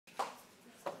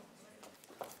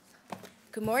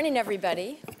Good morning,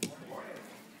 everybody.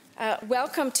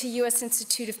 Welcome to U.S.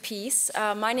 Institute of Peace.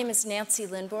 My name is Nancy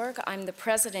Lindborg. I'm the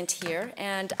president here,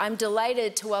 and I'm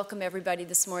delighted to welcome everybody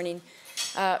this morning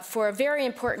for a very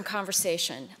important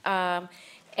conversation.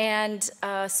 And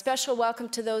a special welcome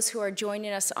to those who are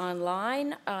joining us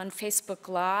online on Facebook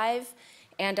Live.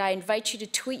 And I invite you to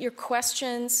tweet your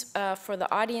questions for the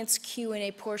audience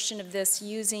Q&A portion of this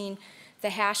using the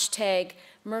hashtag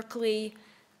Merkley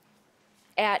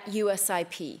at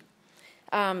USIP.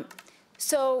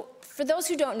 So for those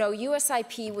who don't know,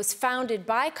 USIP was founded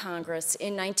by Congress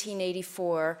in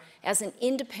 1984 as an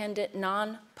independent,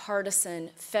 nonpartisan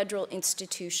federal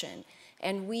institution.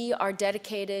 And we are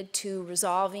dedicated to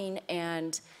resolving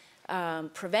and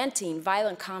preventing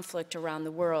violent conflict around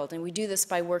the world. And we do this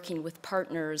by working with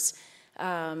partners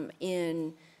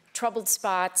in troubled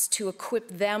spots to equip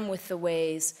them with the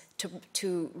ways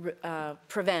to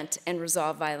prevent and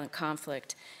resolve violent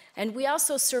conflict. And we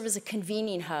also serve as a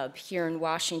convening hub here in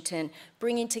Washington,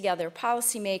 bringing together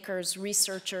policymakers,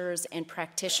 researchers, and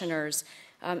practitioners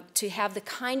to have the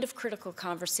kind of critical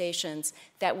conversations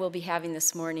that we'll be having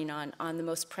this morning on the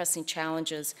most pressing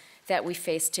challenges that we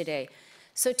face today.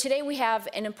 So today we have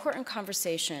an important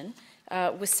conversation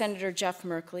with Senator Jeff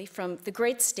Merkley from the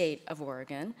great state of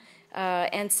Oregon.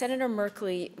 And Senator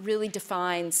Merkley really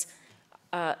defines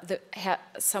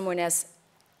someone as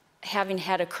having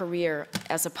had a career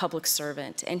as a public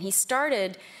servant. And he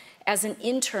started as an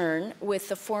intern with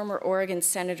the former Oregon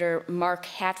Senator Mark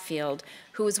Hatfield,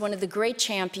 who was one of the great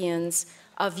champions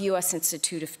of U.S.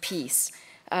 Institute of Peace.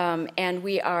 And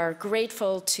we are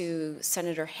grateful to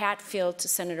Senator Hatfield, to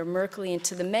Senator Merkley, and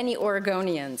to the many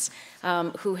Oregonians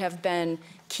who have been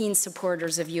keen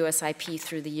supporters of USIP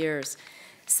through the years.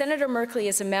 Senator Merkley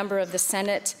is a member of the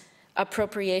Senate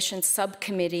Appropriations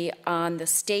Subcommittee on the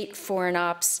State Foreign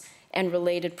Ops and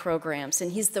related programs.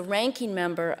 And he's the ranking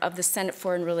member of the Senate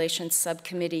Foreign Relations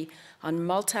Subcommittee on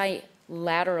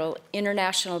Multilateral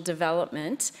International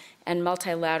Development and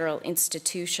Multilateral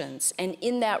Institutions. And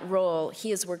in that role, he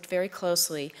has worked very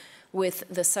closely with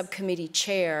the subcommittee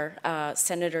chair,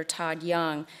 Senator Todd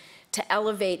Young, to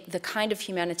elevate the kind of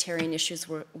humanitarian issues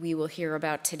we will hear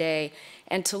about today,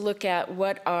 and to look at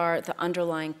what are the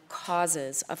underlying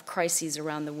causes of crises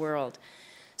around the world.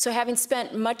 So having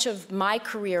spent much of my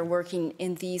career working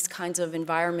in these kinds of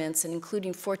environments, and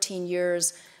including 14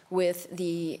 years with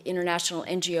the international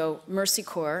NGO Mercy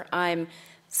Corps, I'm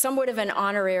somewhat of an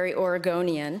honorary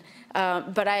Oregonian,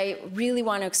 but I really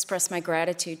want to express my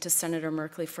gratitude to Senator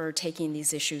Merkley for taking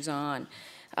these issues on.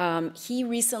 He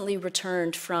recently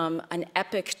returned from an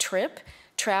epic trip,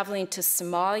 traveling to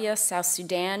Somalia, South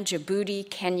Sudan, Djibouti,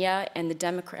 Kenya, and the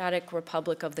Democratic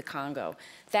Republic of the Congo.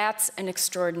 That's an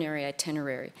extraordinary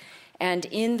itinerary. And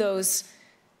in those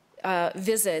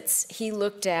visits, he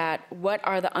looked at what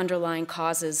are the underlying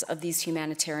causes of these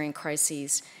humanitarian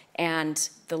crises and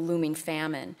the looming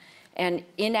famine. And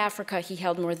in Africa, he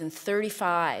held more than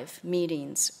 35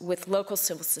 meetings with local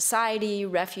civil society,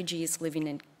 refugees living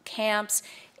in camps,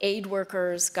 aid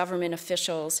workers, government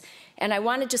officials. And I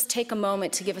want to just take a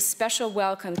moment to give a special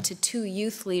welcome to two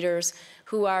youth leaders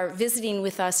who are visiting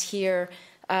with us here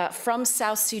from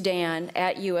South Sudan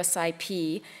at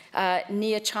USIP,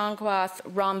 Niachangwath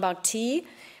Rambakti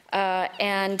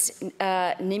and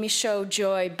Nimisho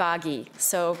Joy Bagi.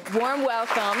 So warm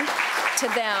welcome to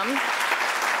them.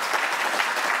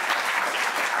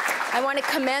 I want to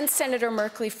commend Senator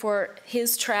Merkley for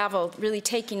his travel, really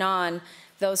taking on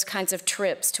those kinds of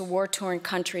trips to war-torn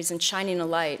countries and shining a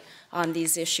light on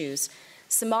these issues.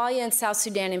 Somalia and South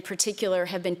Sudan in particular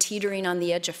have been teetering on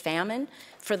the edge of famine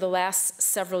for the last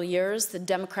several years. The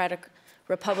Democratic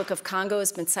Republic of Congo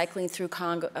has been cycling through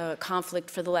conflict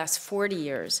for the last 40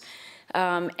 years.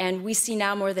 And we see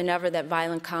now more than ever that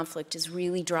violent conflict is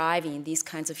really driving these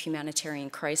kinds of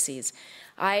humanitarian crises.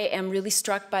 I am really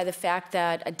struck by the fact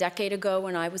that a decade ago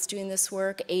when I was doing this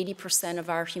work, 80% of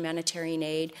our humanitarian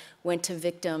aid went to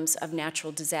victims of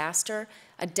natural disaster.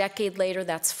 A decade later,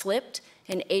 that's flipped,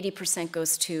 and 80%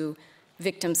 goes to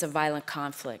victims of violent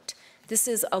conflict. This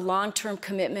is a long-term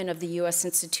commitment of the U.S.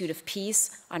 Institute of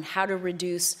Peace on how to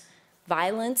reduce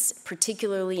violence,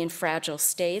 particularly in fragile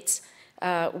states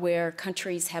where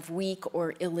countries have weak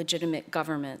or illegitimate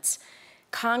governments.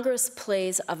 Congress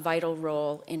plays a vital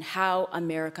role in how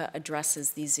America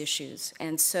addresses these issues.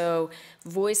 And so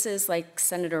voices like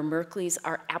Senator Merkley's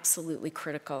are absolutely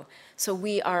critical. So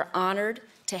we are honored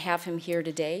to have him here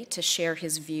today to share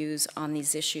his views on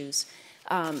these issues.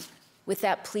 With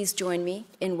that, please join me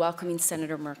in welcoming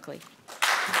Senator Merkley.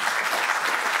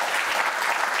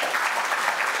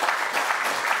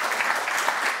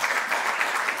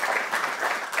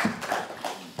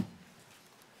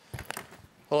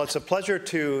 Well, it's a pleasure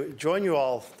to join you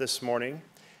all this morning,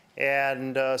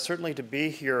 and certainly to be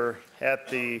here at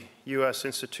the U.S.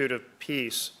 Institute of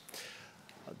Peace.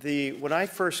 When I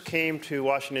first came to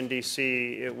Washington,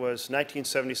 D.C., it was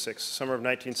 1976, summer of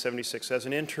 1976, as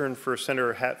an intern for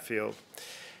Senator Hatfield.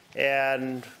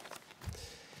 And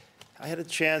I had a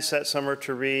chance that summer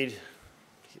to read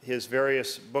his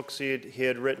various books he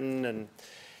had written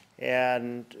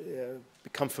and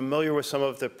become familiar with some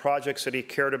of the projects that he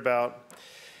cared about.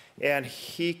 And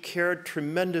he cared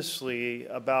tremendously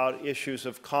about issues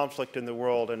of conflict in the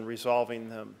world and resolving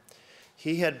them.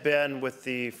 He had been with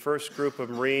the first group of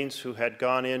Marines who had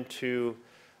gone into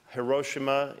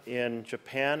Hiroshima in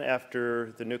Japan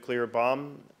after the nuclear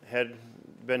bomb had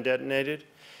been detonated,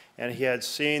 and he had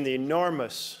seen the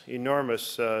enormous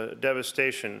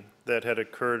devastation that had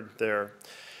occurred there.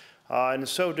 In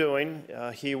so doing,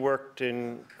 he worked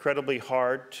incredibly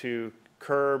hard to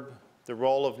curb the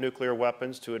role of nuclear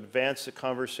weapons, to advance the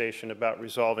conversation about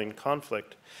resolving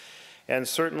conflict. And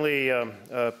certainly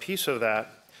a piece of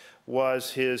that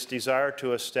was his desire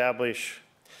to establish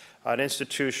an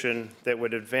institution that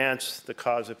would advance the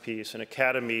cause of peace, an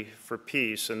academy for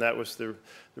peace, and that was the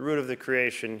root of the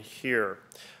creation here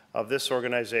of this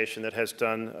organization that has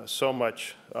done so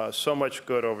much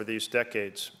good over these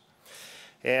decades.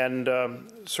 And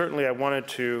certainly I wanted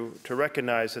to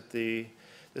recognize that this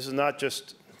is not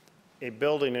just a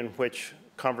building in which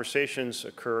conversations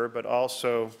occur, but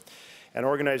also an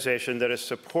organization that is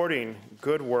supporting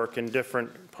good work in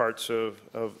different parts of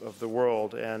the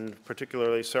world, and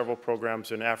particularly several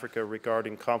programs in Africa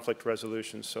regarding conflict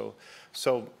resolution. So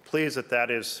pleased that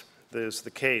is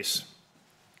the case.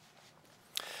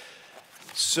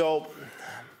 So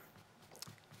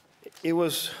it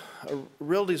was a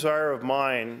real desire of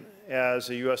mine as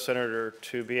a U.S. Senator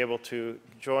to be able to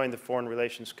join the Foreign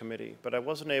Relations Committee, but I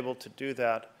wasn't able to do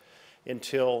that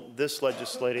until this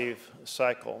legislative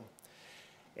cycle.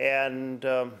 And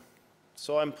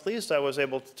so I'm pleased I was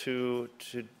able to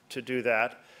do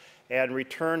that and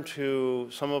return to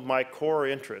some of my core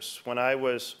interests. When I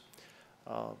was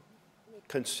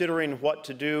considering what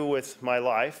to do with my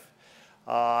life,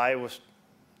 I was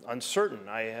uncertain.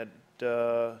 I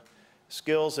had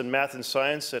skills in math and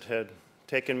science that had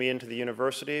taken me into the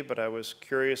university, but I was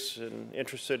curious and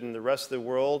interested in the rest of the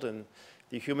world and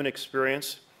the human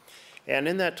experience. And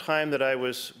in that time that I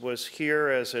was here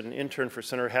as an intern for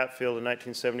Senator Hatfield in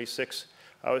 1976,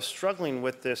 I was struggling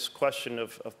with this question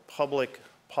of public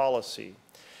policy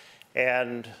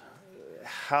and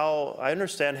how I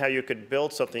understand how you could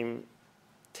build something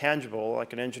tangible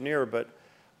like an engineer, but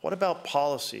what about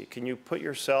policy? Can you put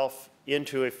yourself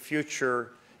into a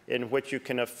future in which you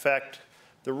can affect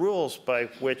the rules by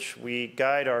which we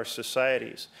guide our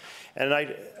societies? And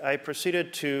I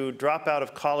proceeded to drop out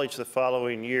of college the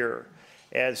following year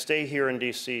and stay here in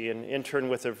D.C. and intern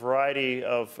with a variety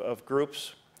of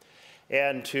groups,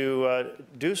 and to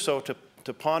do so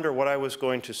to ponder what I was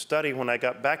going to study when I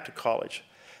got back to college.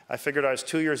 I figured I was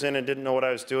 2 years in and didn't know what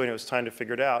I was doing. It was time to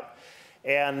figure it out.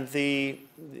 And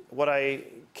what I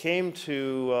came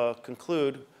to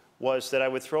conclude was that I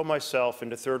would throw myself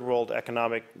into third world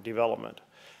economic development.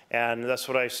 And that's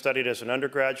what I studied as an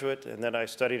undergraduate, and then I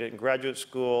studied it in graduate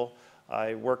school.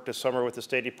 I worked a summer with the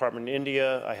State Department in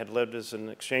India. I had lived as an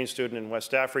exchange student in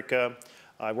West Africa.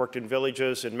 I worked in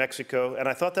villages in Mexico, and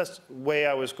I thought that's the way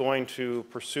I was going to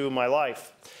pursue my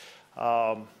life,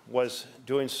 was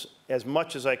doing as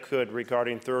much as I could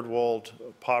regarding third world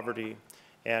poverty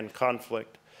and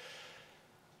conflict.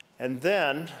 And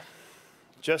then,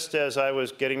 just as I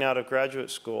was getting out of graduate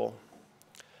school,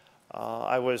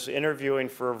 I was interviewing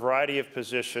for a variety of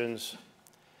positions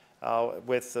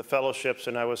with the fellowships,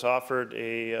 and I was offered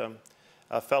a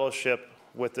fellowship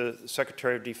with the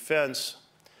Secretary of Defense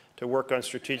to work on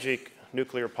strategic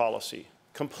nuclear policy.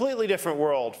 Completely different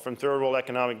world from third world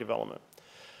economic development.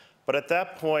 But at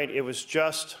that point, it was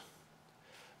just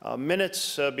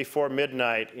minutes before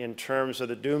midnight in terms of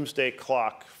the doomsday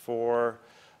clock for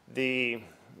the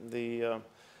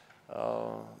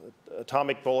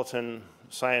atomic bulletin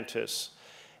scientists.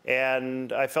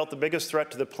 And I felt the biggest threat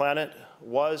to the planet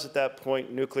was, at that point,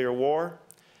 nuclear war.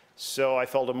 So I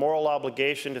felt a moral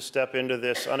obligation to step into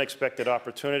this unexpected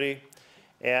opportunity,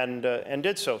 and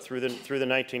did so through the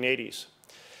 1980s.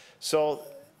 So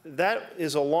that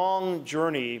is a long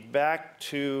journey back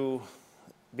to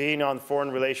being on the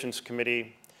Foreign Relations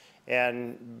Committee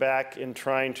and back in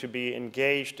trying to be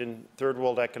engaged in third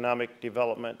world economic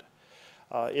development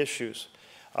issues.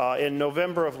 In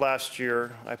November of last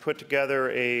year, I put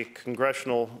together a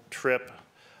congressional trip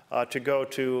to go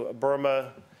to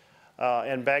Burma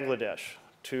and Bangladesh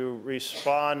to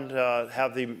respond,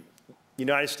 have the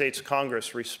United States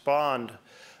Congress respond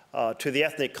to the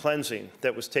ethnic cleansing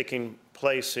that was taking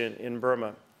place in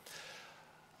Burma.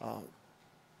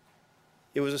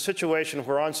 It was a situation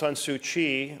where Aung San Suu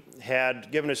Kyi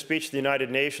had given a speech to the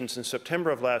United Nations in September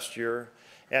of last year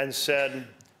and said,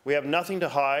 we have nothing to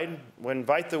hide. We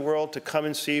invite the world to come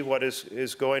and see what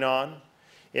is going on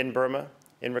in Burma,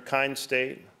 in Rakhine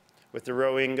State, with the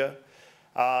Rohingya.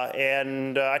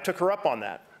 I took her up on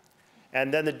that.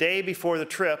 And then the day before the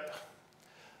trip,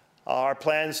 our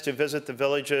plans to visit the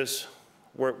villages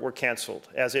were canceled,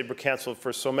 as they were canceled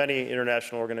for so many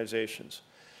international organizations.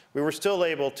 We were still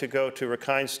able to go to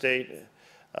Rakhine State,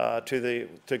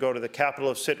 to go to the capital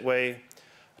of Sitwe,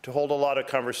 to hold a lot of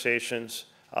conversations,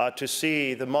 to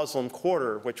see the Muslim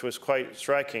quarter, which was quite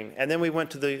striking. And then we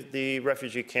went to the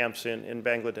refugee camps in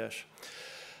Bangladesh.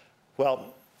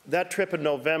 Well, that trip in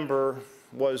November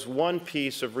was one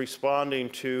piece of responding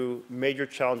to major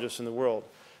challenges in the world.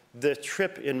 The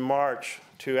trip in March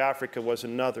to Africa was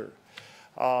another.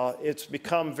 It's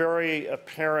become very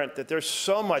apparent that there's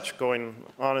so much going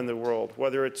on in the world,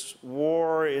 whether it's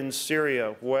war in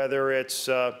Syria, whether it's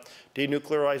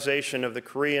denuclearization of the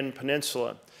Korean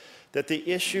Peninsula, that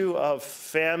the issue of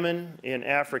famine in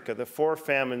Africa, the 4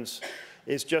 famines,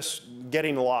 is just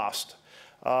getting lost.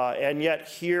 And yet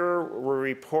here were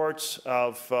reports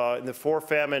of, in the 4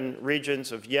 famine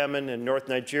regions of Yemen and North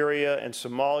Nigeria and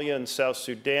Somalia and South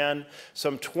Sudan,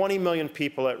 some 20 million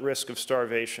people at risk of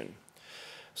starvation.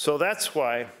 So that's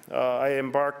why I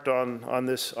embarked on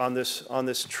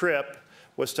this trip,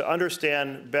 was to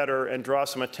understand better and draw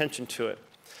some attention to it.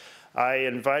 I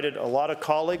invited a lot of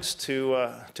colleagues to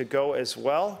go as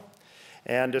well,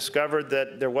 and discovered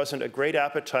that there wasn't a great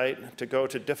appetite to go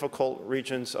to difficult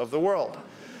regions of the world.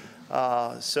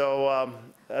 So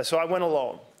I went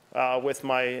alone with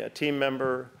my team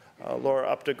member,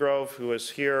 Laura Updegrove, who is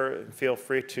here. Feel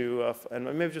free to, and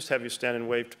maybe just have you stand and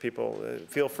wave to people.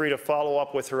 Feel free to follow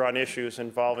up with her on issues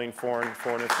involving foreign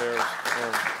affairs.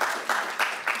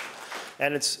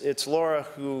 And it's Laura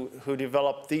who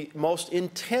developed the most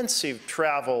intensive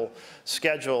travel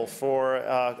schedule for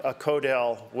a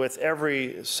CODEL, with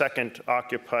every second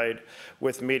occupied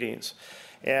with meetings.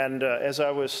 And as I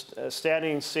was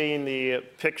standing seeing the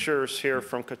pictures here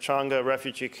from Kachanga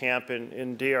refugee camp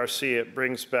in DRC, it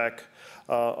brings back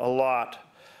a lot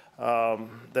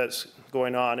that's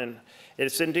going on. And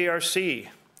it's in DRC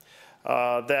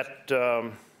that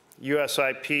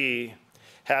USIP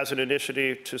has an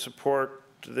initiative to support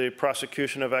the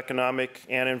prosecution of economic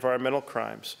and environmental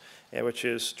crimes, which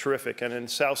is terrific. And in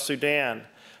South Sudan,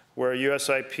 where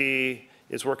USIP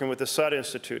is working with the Sud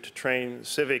Institute to train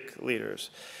civic leaders.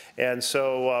 And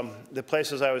so the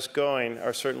places I was going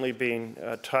are certainly being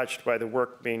touched by the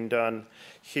work being done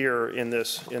here in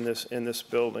this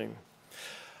building.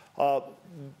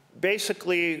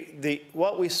 Basically,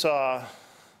 what we saw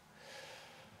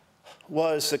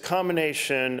was the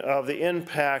combination of the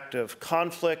impact of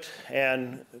conflict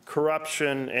and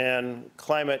corruption and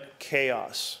climate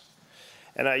chaos.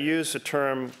 And I use the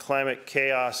term climate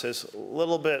chaos as a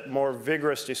little bit more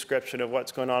vigorous description of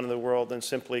what's going on in the world than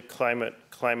simply climate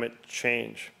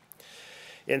change.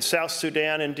 In South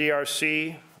Sudan and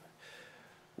DRC,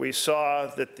 we saw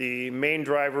that the main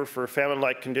driver for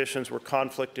famine-like conditions were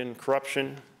conflict and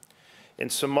corruption. In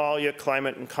Somalia,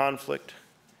 climate and conflict.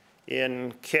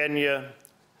 In Kenya,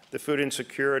 the food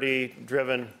insecurity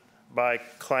driven by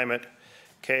climate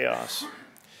chaos.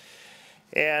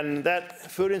 And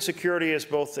that food insecurity is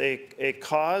both a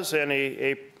cause and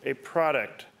a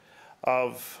product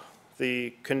of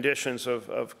the conditions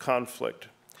of conflict.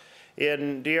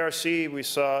 In DRC, we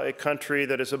saw a country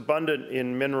that is abundant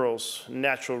in minerals,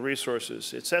 natural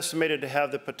resources. It's estimated to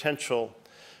have the potential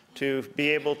to be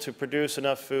able to produce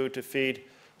enough food to feed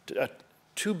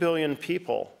 2 billion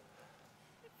people.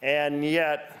 And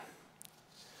yet,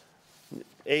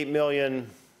 8 million,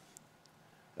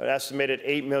 an estimated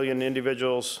 8 million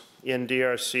individuals in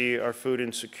DRC are food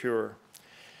insecure.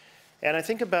 And I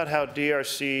think about how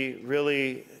DRC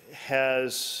really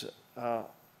has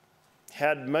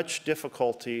had much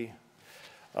difficulty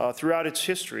throughout its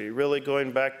history, really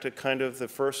going back to kind of the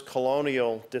first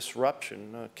colonial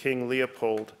disruption, King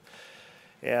Leopold,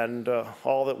 and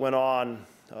all that went on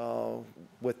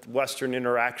with Western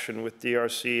interaction with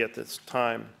DRC at this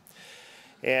time.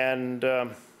 And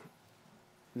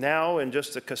now in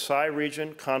just the Kasai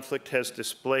region, conflict has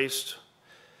displaced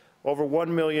over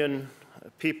 1 million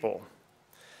people.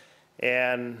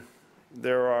 And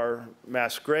there are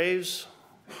mass graves.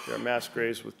 There are mass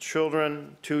graves with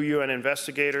children. 2 UN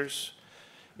investigators,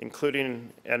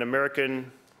 including an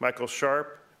American, Michael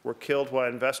Sharp, were killed while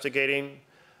investigating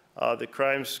the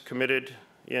crimes committed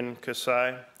in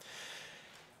Kasai.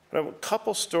 But a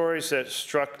couple stories that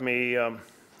struck me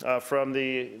from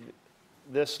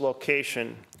this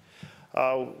location.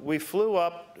 We flew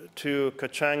up to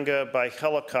Kachanga by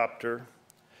helicopter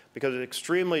because it's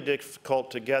extremely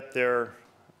difficult to get there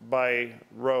by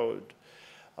road.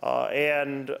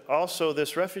 And also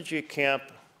this refugee camp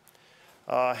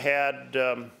had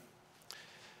a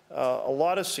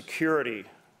lot of security,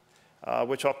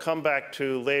 which I'll come back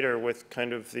to later with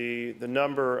kind of the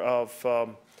number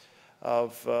of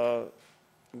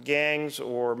gangs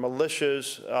or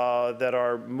militias that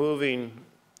are moving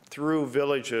through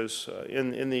villages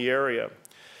in the area.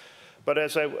 But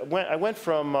as I went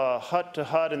from hut to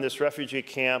hut in this refugee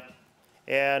camp,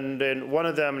 and in one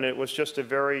of them, and it was just a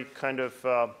very kind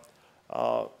of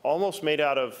almost made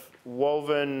out of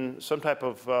woven, some type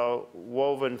of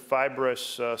woven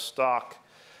fibrous stock,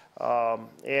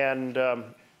 and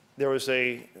there was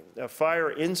a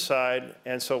fire inside,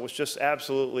 and so it was just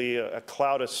absolutely a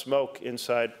cloud of smoke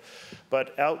inside.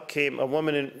 But out came a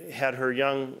woman and had her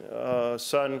young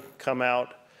son come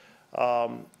out.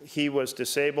 He was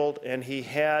disabled, and he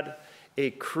had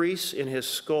a crease in his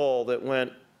skull that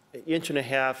went 1.5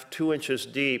 inches, 2 inches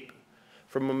deep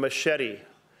from a machete.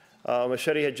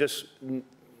 Machete had just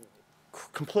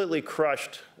completely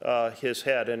crushed his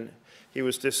head, and he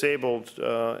was disabled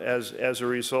as a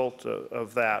result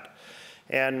of that.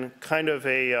 And kind of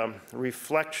a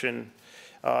reflection,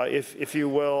 if you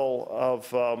will, of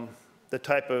the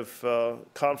type of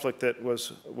conflict that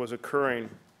was occurring.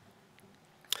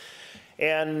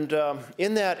 And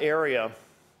in that area,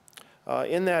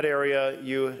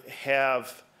 you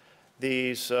have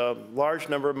these large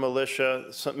number of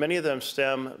militia. Many of them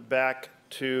stem back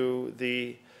to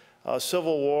the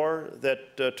civil war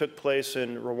that took place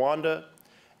in Rwanda,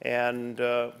 and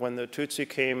when the Tutsi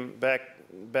came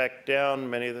back down,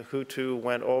 many of the Hutu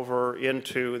went over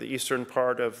into the eastern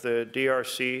part of the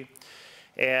DRC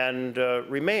and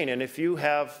remain. And if you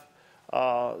have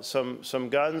some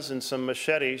guns and some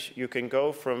machetes, you can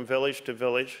go from village to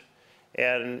village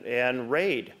and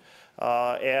raid.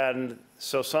 And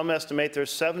so some estimate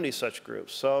there's 70 such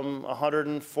groups, some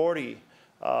 140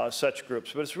 such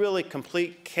groups. But it's really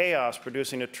complete chaos,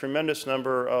 producing a tremendous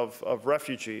number of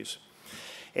refugees.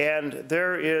 And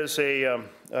there is a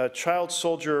child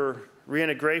soldier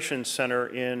reintegration center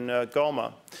in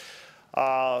Goma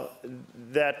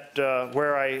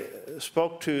where I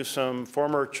spoke to some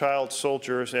former child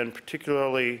soldiers, and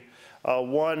particularly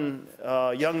one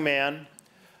young man,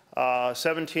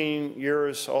 17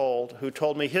 years old, who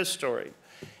told me his story.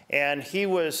 And he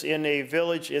was in a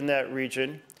village in that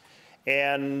region,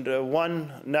 and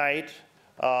one night,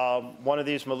 one of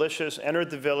these militias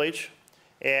entered the village,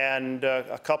 and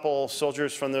a couple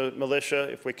soldiers from the militia,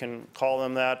 if we can call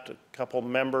them that, a couple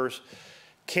members,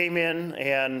 came in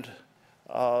and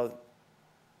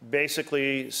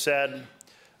basically said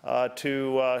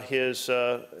to his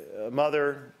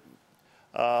mother,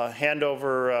 hand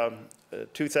over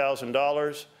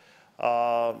 $2,000,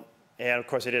 and of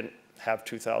course they didn't have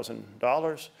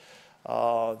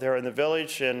 $2,000 there in the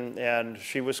village, and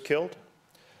she was killed.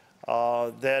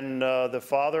 Then the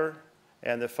father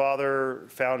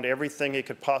found everything he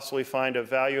could possibly find of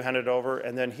value, handed over,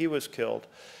 and then he was killed.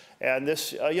 And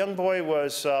this young boy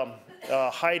was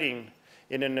hiding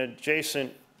in an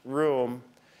adjacent room,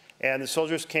 and the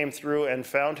soldiers came through and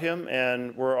found him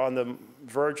and were on the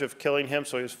verge of killing him.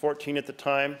 So he was 14 at the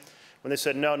time, when they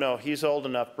said, no, he's old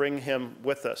enough, bring him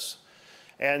with us.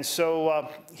 And so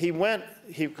he went,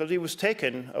 because he was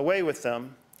taken away with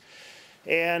them,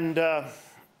 and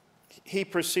he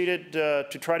proceeded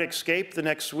to try to escape the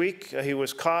next week. He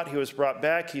was caught, he was brought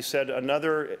back. He said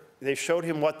they showed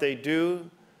him what they do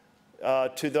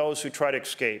to those who try to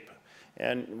escape.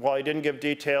 And while he didn't give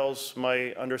details,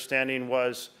 my understanding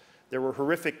was there were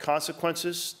horrific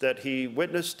consequences that he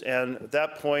witnessed, and at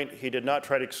that point, he did not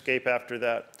try to escape after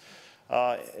that.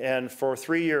 And for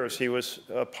 3 years, he was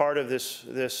a part of this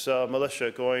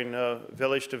militia, going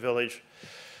village to village,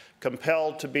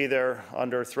 compelled to be there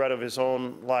under threat of his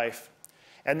own life.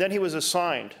 And then he was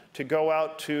assigned to go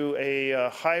out to a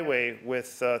highway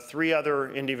with 3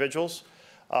 other individuals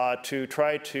to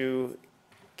try to,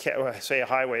 I say a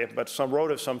highway, but some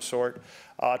road of some sort,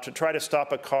 to try to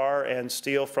stop a car and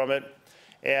steal from it.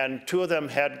 And 2 of them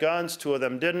had guns, 2 of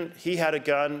them didn't. He had a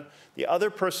gun. The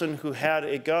other person who had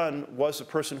a gun was the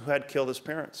person who had killed his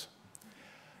parents.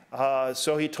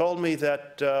 So he told me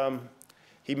that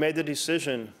he made the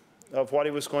decision of what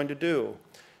he was going to do.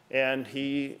 And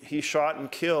he shot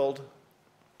and killed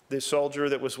the soldier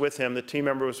that was with him, the team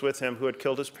member was with him, who had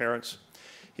killed his parents.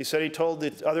 He said he told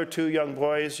the other 2 young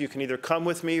boys, you can either come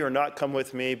with me or not come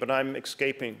with me, but I'm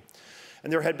escaping.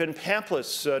 And there had been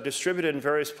pamphlets distributed in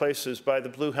various places by the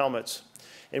Blue Helmets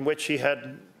in which he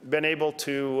had been able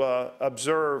to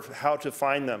observe how to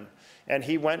find them. And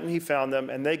he went and he found them,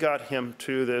 and they got him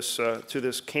to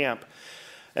this camp.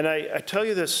 And I tell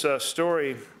you this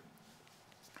story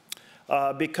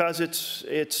because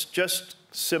it's just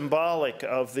symbolic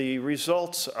of the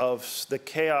results of the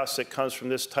chaos that comes from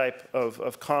this type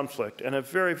of conflict, and a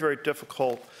very, very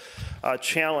difficult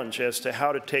challenge as to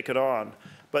how to take it on.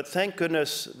 But thank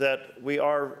goodness that we,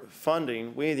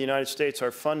 the United States,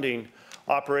 are funding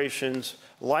operations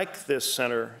like this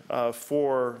center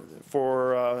for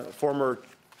former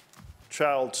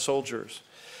child soldiers.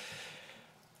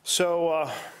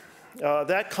 So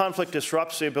that conflict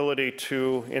disrupts the ability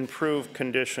to improve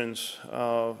conditions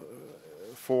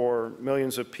for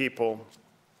millions of people.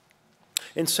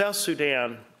 In South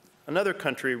Sudan, another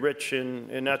country rich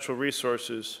in natural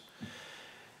resources,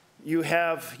 you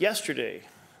have yesterday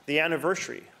the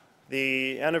anniversary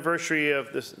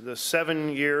of the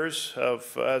 7 years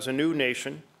as a new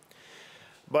nation.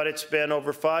 But it's been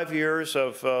over 5 years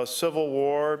of civil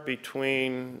war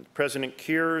between President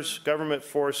Kiir's government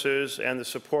forces and the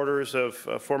supporters of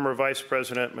former Vice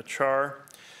President Machar.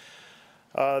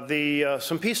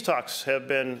 Some peace talks have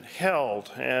been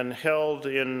held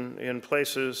in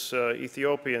places,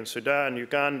 Ethiopia and Sudan,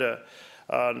 Uganda.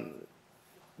 That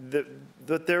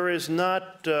there is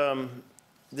not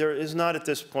at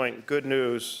this point good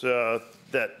news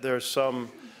that there's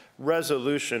some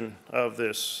resolution of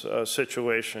this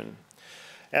situation.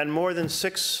 And more than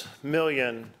 6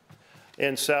 million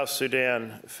in South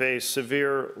Sudan face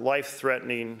severe,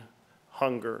 life-threatening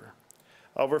hunger.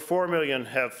 Over 4 million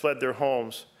have fled their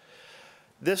homes.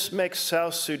 This makes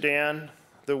South Sudan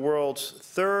the world's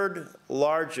 3rd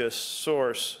largest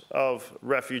source of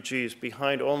refugees,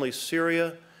 behind only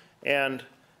Syria and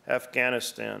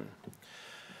Afghanistan.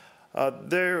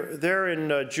 There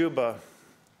in Juba,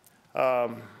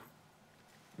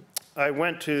 I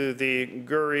went to the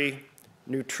Guri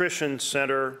Nutrition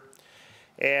Center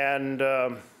and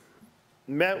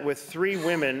met with 3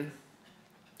 women,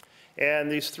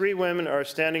 and these 3 women are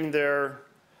standing there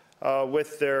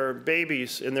with their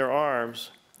babies in their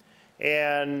arms,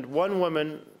 and one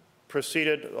woman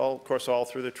proceeded, of course all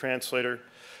through the translator,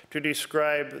 to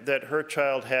describe that her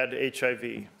child had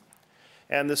HIV.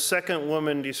 And the second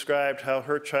woman described how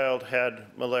her child had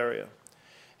malaria.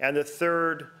 And the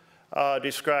third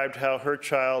described how her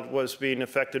child was being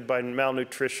affected by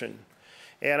malnutrition.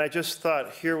 And I just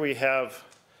thought, here we have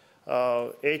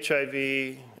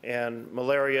HIV and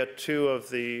malaria, 2 of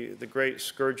the great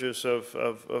scourges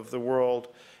of the world,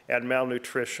 and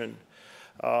malnutrition.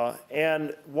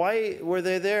 And why were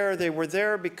they there? They were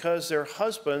there because their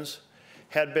husbands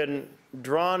had been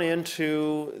drawn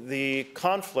into the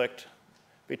conflict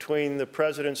between the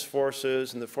president's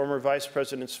forces and the former vice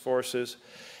president's forces.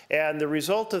 And the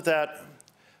result of that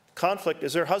conflict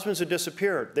is their husbands had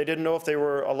disappeared. They didn't know if they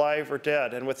were alive or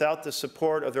dead. And without the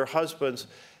support of their husbands,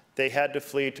 they had to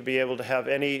flee to be able to have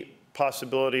any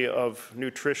possibility of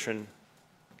nutrition.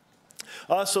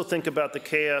 Also think about the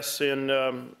chaos in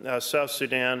South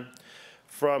Sudan,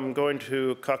 from going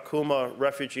to Kakuma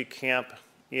refugee camp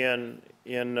in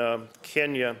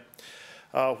Kenya,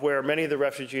 where many of the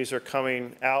refugees are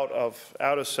coming out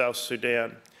of South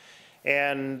Sudan.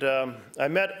 And I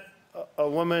met a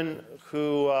woman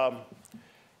who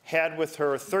had with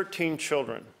her 13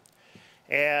 children.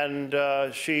 And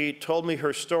she told me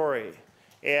her story.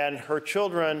 And her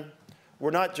children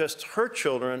were not just her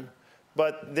children,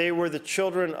 but they were the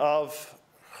children of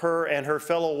her and her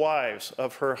fellow wives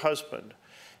of her husband.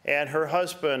 And her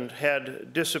husband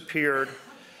had disappeared,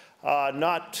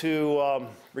 not to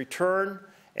return.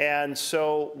 And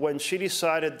so when she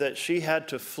decided that she had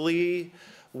to flee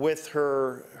with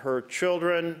her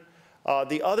children,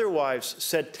 the other wives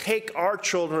said, take our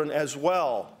children as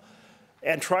well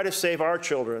and try to save our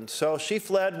children. So she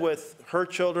fled with her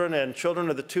children and children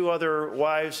of the 2 other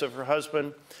wives of her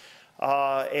husband,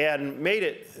 and made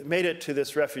it to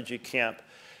this refugee camp.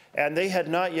 And they had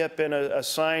not yet been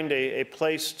assigned a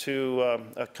place to,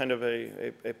 a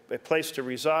place to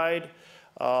reside.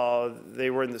 They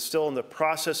were still in the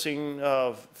processing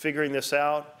of figuring this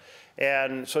out.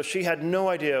 And so she had no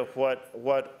idea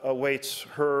what awaits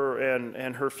her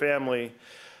and her family.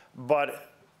 But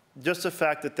just the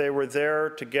fact that they were there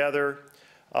together.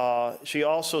 She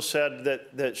also said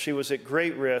that she was at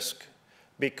great risk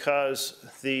because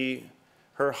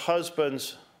her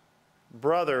husband's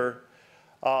brother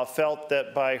felt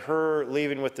that by her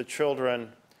leaving with the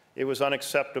children, it was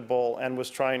unacceptable and was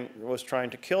trying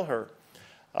to kill her.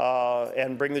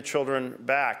 and bring the children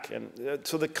back. And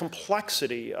so the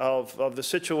complexity of the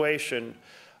situation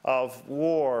of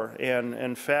war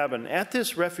and famine. At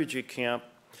this refugee camp,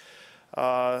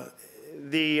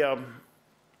 they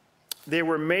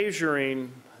were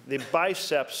measuring the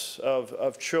biceps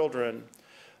of children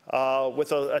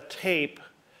with a tape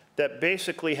that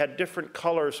basically had different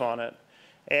colors on it.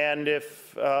 And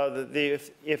if the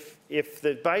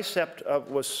bicep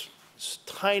was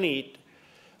tiny,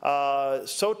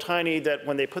 so tiny that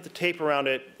when they put the tape around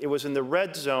it, it was in the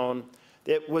red zone,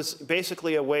 it was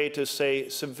basically a way to say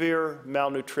severe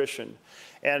malnutrition.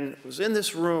 And it was in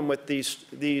this room with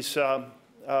these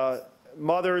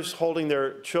mothers holding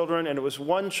their children, and it was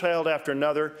one child after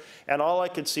another, and all I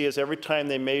could see is every time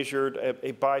they measured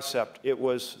a bicep, it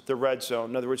was the red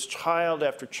zone. In other words, child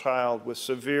after child with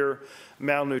severe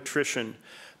malnutrition.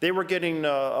 They were getting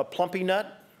a plumpy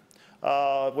nut,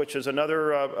 which is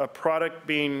another product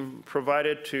being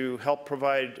provided to help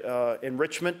provide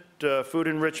enrichment, food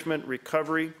enrichment,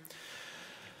 recovery,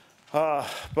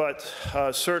 but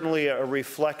certainly a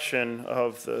reflection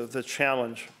of the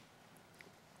challenge.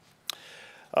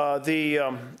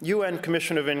 The UN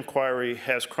Commission of Inquiry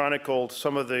has chronicled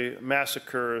some of the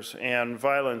massacres and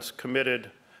violence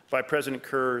committed by President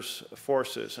Kerr's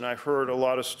forces, and I've heard a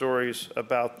lot of stories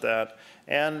about that,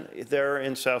 and there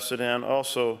in South Sudan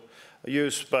also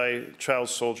used by child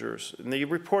soldiers. And the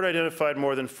report identified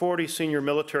more than 40 senior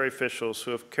military officials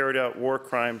who have carried out war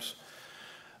crimes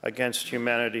against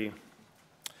humanity.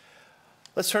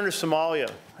 Let's turn to Somalia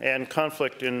and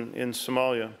conflict in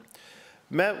Somalia.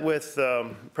 Met with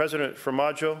President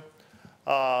Farmajo,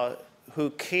 who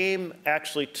came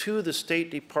actually to the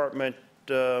State Department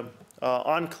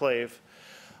enclave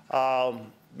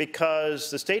because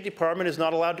the State Department is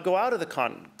not allowed to go out of the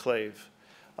conclave.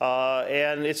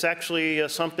 And it's actually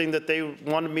something that they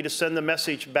wanted me to send the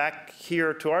message back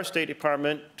here to our State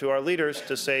Department, to our leaders,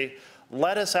 to say,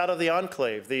 let us out of the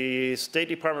enclave. The State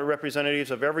Department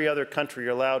representatives of every other country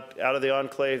are allowed out of the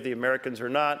enclave. The Americans are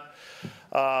not,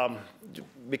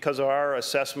 because of our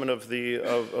assessment of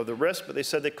the risk, but they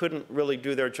said they couldn't really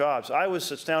do their jobs. I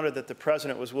was astounded that the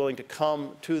President was willing to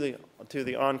come to the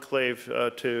enclave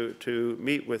to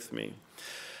meet with me.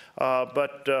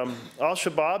 But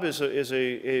Al-Shabaab is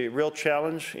a real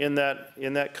challenge in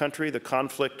that country, the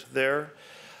conflict there.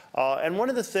 And one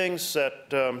of the things that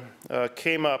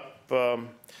came up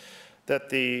that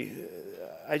the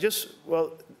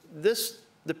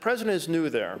President is new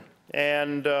there,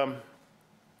 and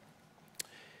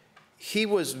he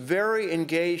was very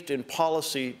engaged in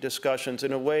policy discussions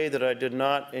in a way that I did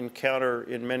not encounter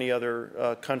in many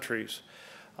other countries,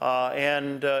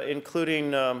 and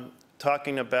including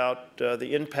talking about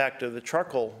the impact of the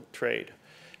charcoal trade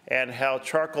and how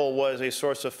charcoal was a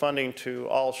source of funding to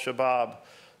Al-Shabaab.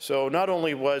 So not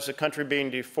only was the country being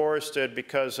deforested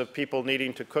because of people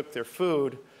needing to cook their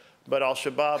food, but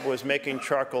Al-Shabaab was making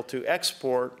charcoal to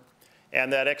export,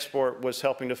 and that export was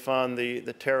helping to fund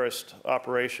the terrorist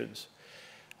operations.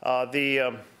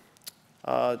 The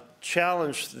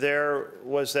challenge there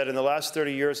was that in the last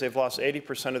 30 years, they've lost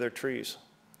 80% of their trees.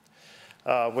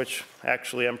 Which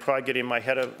actually I'm probably getting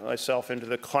myself into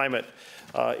the climate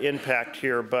impact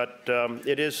here, but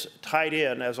it is tied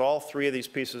in, as all three of these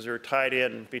pieces are tied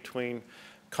in between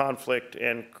conflict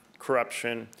and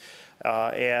corruption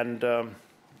and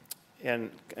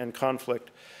conflict.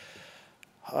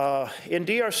 In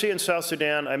DRC and South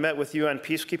Sudan, I met with UN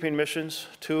peacekeeping missions,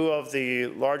 two of the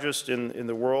largest in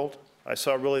the world. I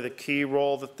saw really the key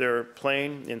role that they're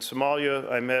playing. In Somalia,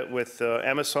 I met with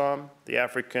AMISOM, the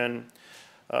African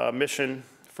mission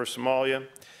for Somalia.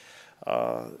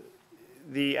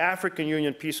 The African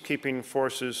Union peacekeeping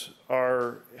forces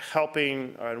are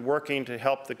helping and working to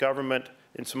help the government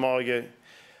in Somalia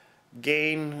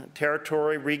gain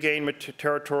territory, regain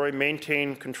territory,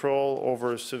 maintain control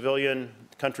over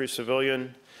country's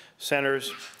civilian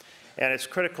centers. And it's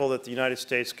critical that the United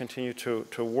States continue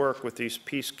to work with these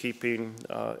peacekeeping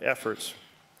efforts.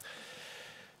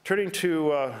 Turning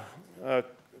to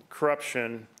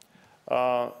corruption,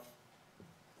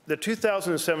 the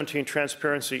 2017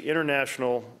 Transparency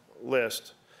International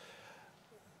list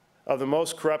of the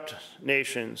most corrupt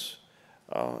nations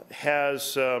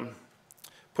has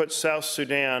put South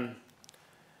Sudan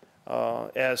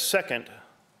as second,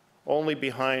 only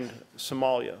behind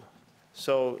Somalia.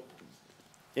 So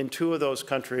in two of those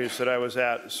countries that I was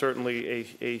at, certainly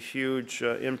a huge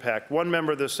impact. One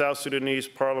member of the South Sudanese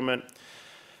parliament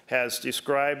has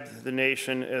described the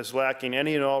nation as lacking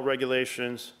any and all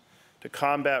regulations to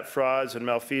combat frauds and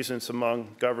malfeasance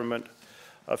among government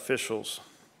officials.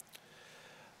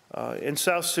 In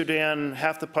South Sudan,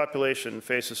 half the population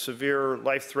faces severe,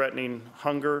 life-threatening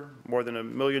hunger, more than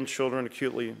 1 million children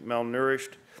acutely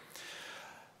malnourished.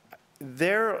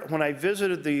 There, when I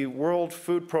visited the World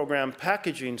Food Program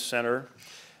Packaging Center,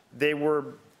 they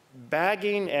were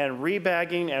bagging and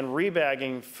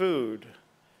rebagging food.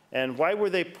 And why were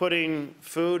they putting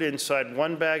food inside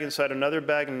one bag, inside another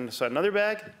bag, and inside another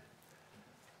bag?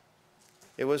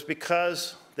 It was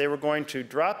because they were going to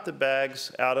drop the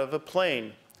bags out of a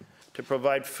plane to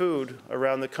provide food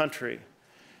around the country.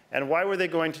 And why were they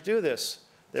going to do this?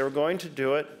 They were going to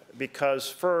do it because,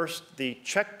 first, the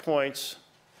checkpoints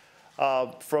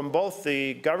from both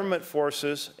the government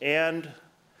forces and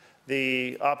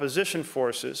the opposition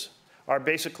forces are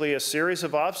basically a series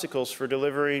of obstacles for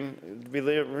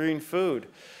delivering food.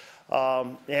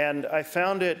 And I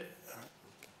found it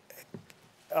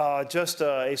just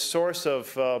a source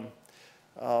of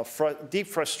deep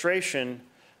frustration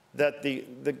that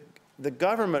the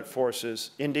government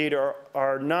forces, indeed,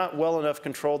 are not well enough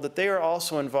controlled, that they are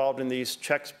also involved in these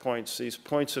checkpoints, these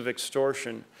points of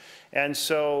extortion. And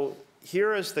so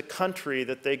here is the country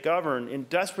that they govern in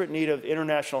desperate need of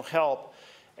international help,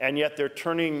 and yet they're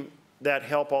turning that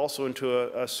help also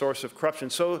into a source of corruption.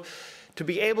 So to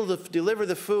be able to deliver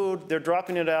the food, they're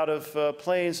dropping it out of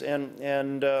planes,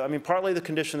 and I mean, partly the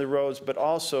condition of the roads, but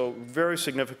also very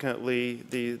significantly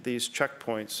these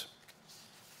checkpoints.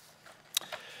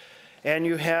 And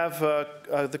you have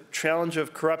the challenge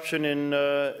of corruption in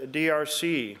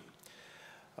DRC.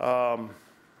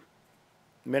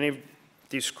 Many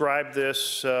describe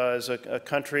this as a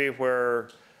country where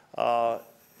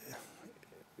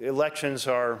elections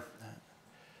are,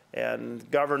 and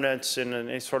governance in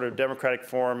any sort of democratic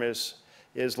form is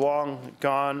long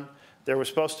gone. There was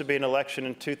supposed to be an election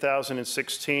in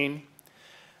 2016.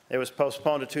 It was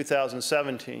postponed to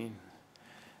 2017.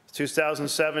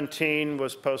 2017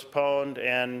 was postponed,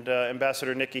 and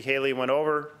Ambassador Nikki Haley went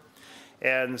over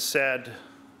and said,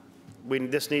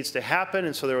 this needs to happen,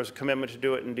 and so there was a commitment to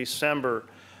do it in December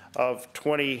of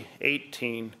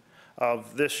 2018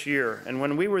 of this year. And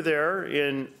when we were there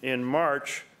in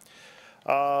March,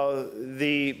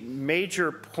 the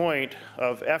major point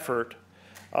of effort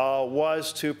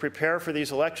was to prepare for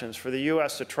these elections, for the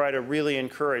U.S. to try to really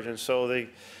encourage. And so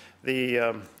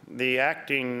the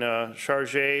acting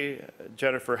chargé,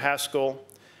 Jennifer Haskell,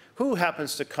 who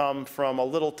happens to come from a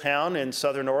little town in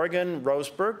southern Oregon,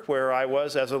 Roseburg, where I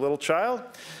was as a little child.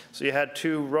 So you had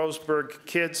two Roseburg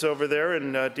kids over there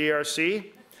in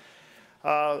DRC.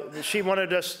 She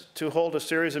wanted us to hold a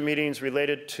series of meetings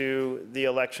related to the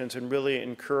elections and really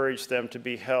encourage them to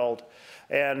be held.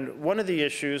 And one of the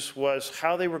issues was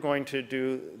how they were going to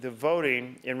do the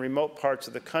voting in remote parts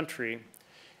of the country.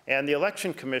 And the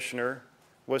election commissioner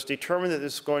was determined that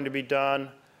this is going to be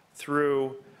done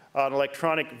through an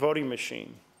electronic voting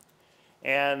machine.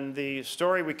 And the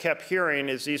story we kept hearing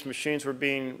is these machines were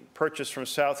being purchased from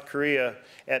South Korea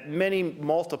at many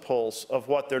multiples of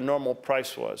what their normal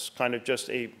price was, kind of just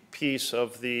a piece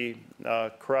of the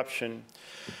corruption.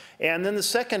 And then the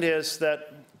second is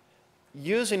that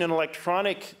using an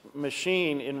electronic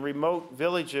machine in remote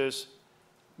villages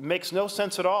makes no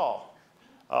sense at all.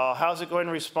 How's it going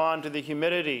to respond to the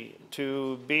humidity,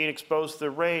 to being exposed to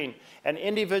the rain? And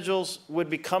individuals would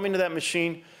be coming to that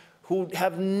machine who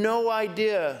have no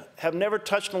idea, have never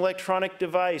touched an electronic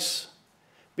device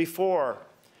before.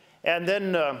 And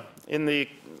then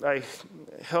I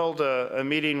held a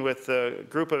meeting with a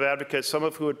group of advocates, some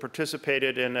of who had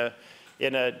participated in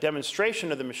a demonstration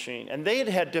of the machine, and they had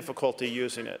had difficulty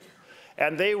using it.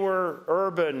 And they were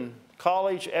urban,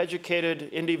 college-educated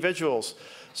individuals.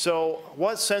 So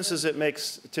what sense does it make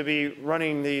to be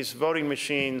running these voting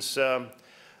machines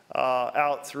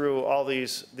out through all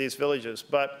these villages?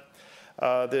 But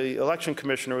the election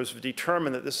commissioner was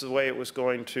determined that this is the way it was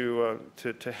going to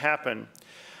happen.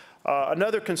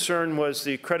 Another concern was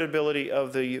the credibility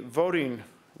of the voting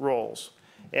rolls.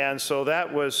 And so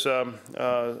that was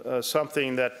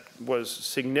something that was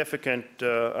significant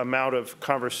amount of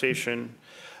conversation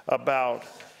about.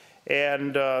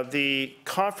 And the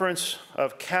Conference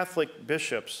of Catholic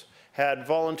Bishops had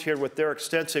volunteered with their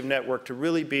extensive network to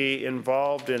really be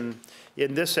involved in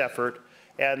this effort,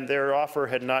 and their offer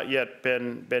had not yet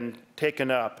been taken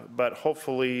up, but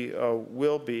hopefully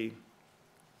will be.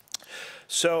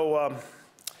 So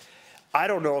I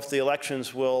don't know if the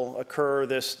elections will occur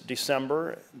this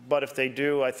December, but if they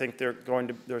do, I think there's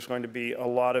going to be a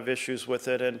lot of issues with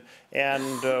it.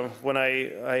 And when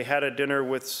I had a dinner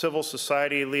with civil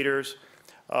society leaders,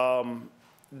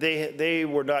 they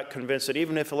were not convinced that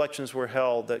even if elections were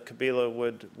held, that Kabila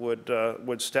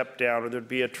would step down or there'd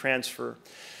be a transfer.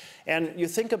 And you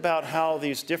think about how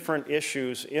these different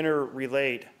issues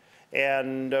interrelate,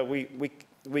 and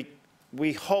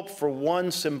we hope for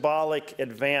one symbolic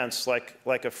advance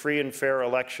like a free and fair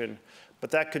election,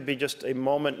 but that could be just a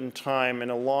moment in time in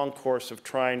a long course of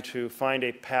trying to find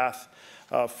a path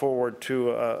forward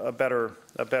to a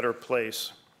better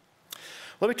place.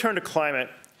 Let me turn to climate.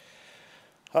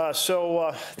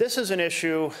 This is an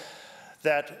issue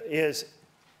that is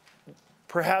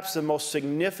perhaps the most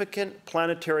significant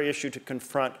planetary issue to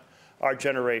confront our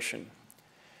generation.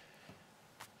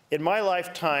 In my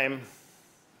lifetime,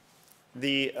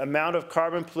 the amount of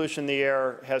carbon pollution in the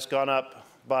air has gone up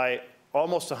by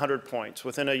almost 100 points.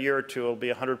 Within a year or two, it'll be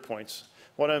 100 points.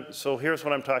 So here's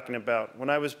what I'm talking about. When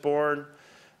I was born,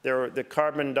 the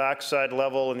carbon dioxide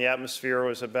level in the atmosphere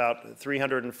was about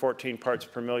 314 parts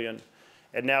per million,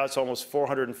 and now it's almost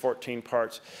 414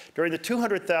 parts. During the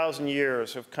 200,000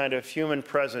 years of kind of human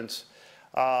presence,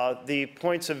 the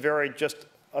points have varied just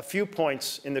a few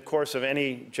points in the course of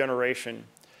any generation.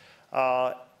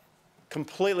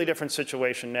 Completely different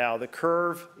situation now. The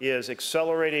curve is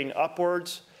accelerating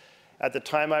upwards. At the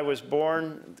time I was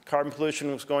born, carbon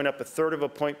pollution was going up 1/3 of a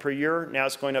point per year. Now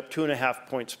it's going up 2.5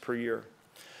 points per year.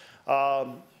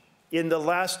 In the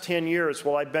last 10 years,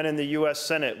 while I've been in the US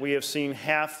Senate, we have seen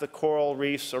half the coral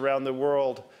reefs around the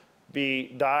world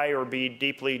die or be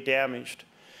deeply damaged.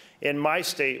 In my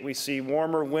state, we see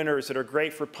warmer winters that are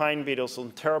great for pine beetles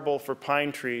and terrible for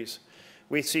pine trees.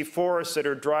 We see forests that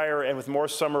are drier and with more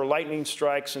summer lightning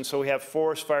strikes, and so we have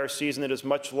forest fire season that is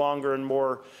much longer and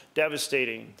more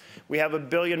devastating. We have 1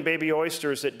 billion baby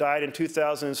oysters that died in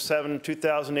 2007,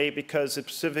 2008 because the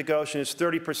Pacific Ocean is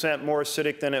 30% more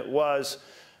acidic than it was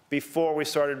before we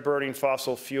started burning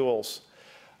fossil fuels.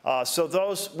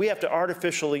 We have to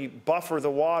artificially buffer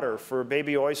the water for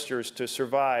baby oysters to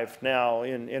survive now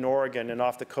in Oregon and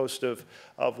off the coast of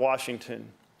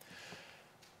Washington.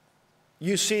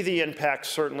 You see the impact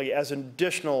certainly as an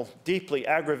additional, deeply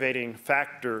aggravating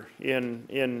factor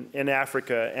in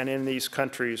Africa and in these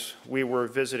countries we were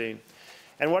visiting.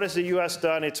 And what has the U.S.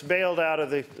 done? It's bailed out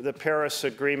of the Paris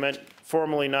Agreement,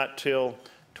 formally not till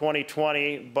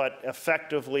 2020, but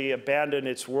effectively abandoned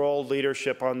its world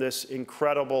leadership on this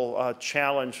incredible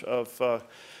challenge of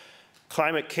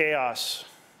climate chaos,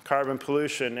 carbon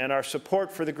pollution, and our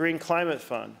support for the Green Climate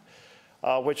Fund,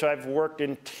 which I've worked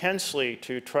intensely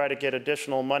to try to get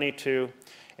additional money to,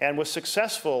 and was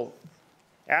successful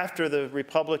after the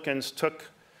Republicans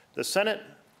took the Senate.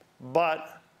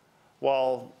 But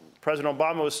while President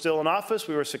Obama was still in office,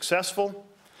 we were successful,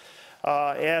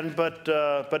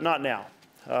 but not now.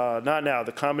 Not now.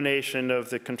 The combination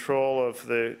of the control of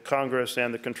the Congress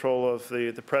and the control of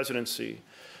the presidency.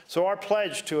 So our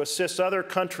pledge to assist other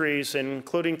countries,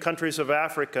 including countries of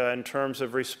Africa, in terms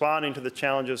of responding to the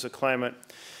challenges of climate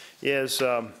is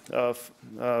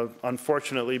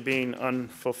unfortunately being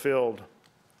unfulfilled.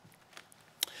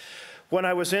 When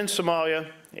I was in Somalia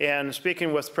and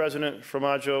speaking with President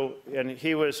Farmajo, and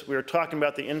we were talking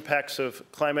about the impacts of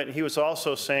climate, and he was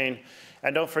also saying,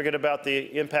 and don't forget about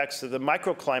the impacts of the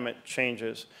microclimate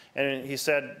changes. And he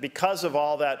said, because of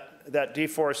all that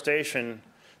deforestation,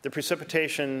 the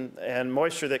precipitation and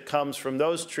moisture that comes from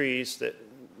those trees that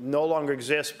no longer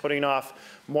exist, putting off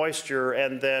moisture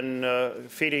and then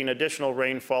feeding additional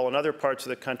rainfall in other parts of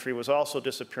the country, was also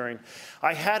disappearing.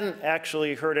 I hadn't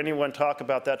actually heard anyone talk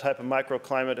about that type of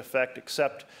microclimate effect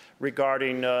except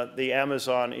regarding the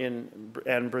Amazon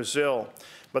and Brazil.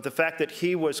 But the fact that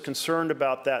he was concerned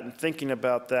about that and thinking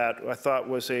about that, I thought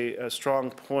was a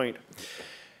strong point.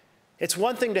 It's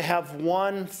one thing to have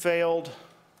one failed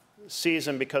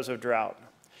season because of drought.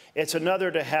 It's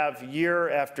another to have year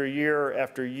after year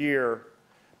after year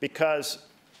because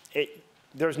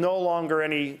there's no longer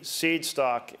any seed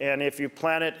stock. And if you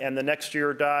plant it and the next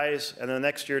year dies and the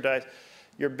next year dies,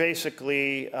 you're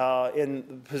basically in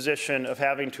the position of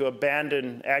having to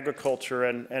abandon agriculture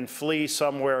and flee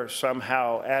somewhere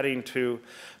somehow, adding to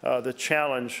the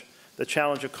challenge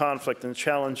of conflict and the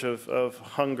challenge of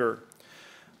hunger.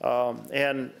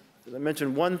 And I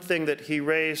mentioned one thing that he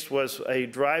raised was a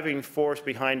driving force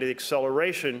behind the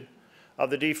acceleration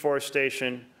of the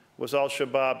deforestation was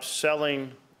Al-Shabaab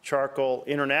selling charcoal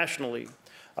internationally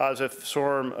as a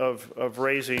form of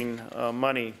raising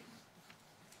money.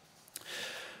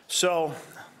 So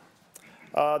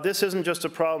this isn't just a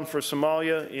problem for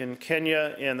Somalia. In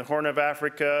Kenya and the Horn of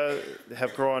Africa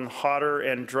have grown hotter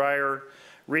and drier.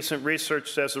 Recent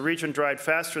research says the region dried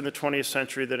faster in the 20th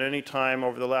century than any time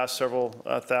over the last several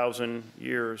thousand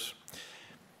years.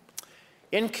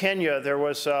 In Kenya, there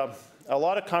was a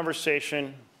lot of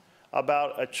conversation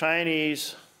about a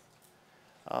Chinese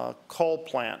coal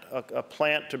plant, a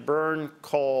plant to burn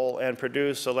coal and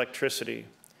produce electricity.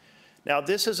 Now,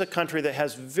 this is a country that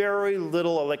has very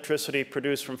little electricity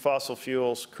produced from fossil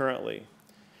fuels currently.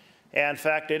 And in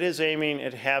fact, it is aiming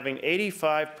at having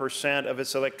 85% of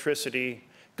its electricity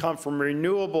come from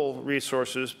renewable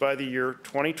resources by the year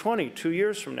 2020, 2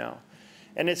 years from now.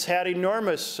 And it's had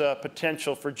enormous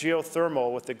potential for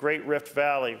geothermal with the Great Rift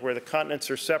Valley, where the continents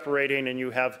are separating and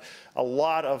you have a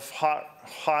lot of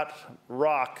hot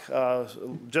rock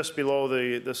just below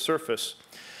the surface.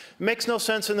 It makes no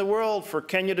sense in the world for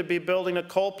Kenya to be building a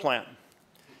coal plant.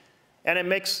 And it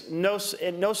makes no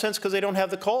sense because they don't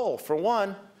have the coal. For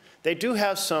one, they do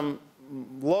have some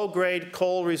low-grade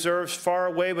coal reserves far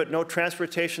away, but no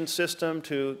transportation system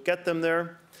to get them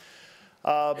there.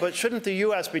 But shouldn't the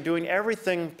U.S. be doing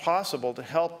everything possible to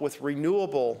help with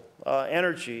renewable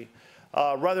energy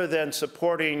rather than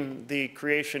supporting the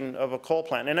creation of a coal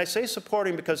plant? And I say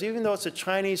supporting because even though it's a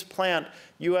Chinese plant,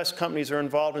 U.S. companies are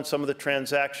involved in some of the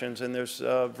transactions, and there's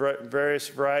various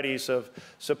varieties of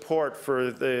support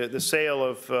for the sale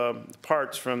of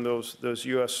parts from those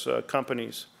U.S.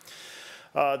 companies.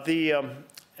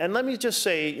 And let me just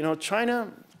say, you know, China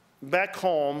back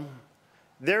home,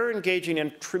 they're engaging in a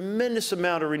tremendous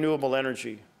amount of renewable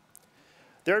energy.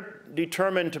 They're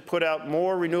determined to put out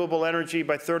more renewable energy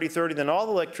by 2030 than all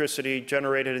the electricity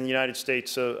generated in the United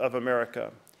States of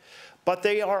America. But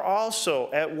they are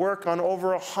also at work on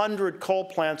over 100 coal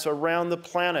plants around the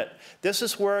planet. This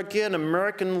is where, again,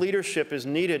 American leadership is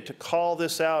needed to call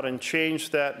this out and change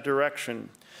that direction.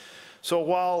 So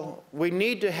while we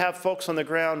need to have folks on the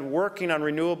ground working on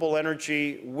renewable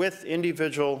energy with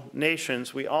individual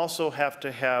nations, we also have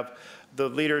to have the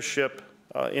leadership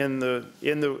in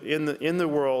the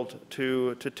world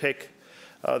to take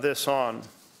this on.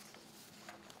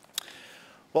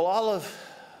 Well, all of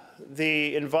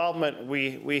the involvement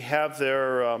we have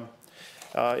there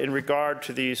in regard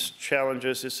to these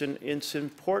challenges it's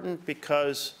important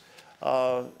because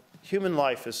human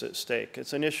life is at stake.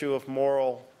 It's an issue of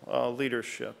moral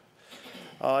leadership.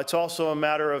 It's also a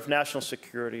matter of national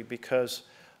security because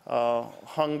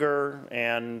hunger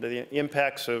and the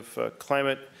impacts of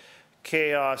climate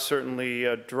chaos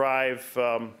certainly drive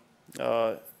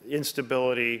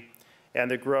instability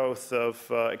and the growth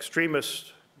of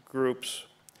extremist groups.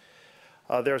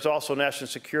 There's also national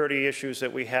security issues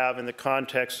that we have in the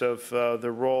context of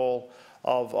the role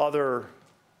of other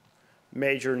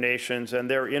major nations and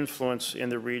their influence in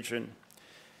the region.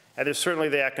 And there's certainly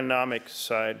the economic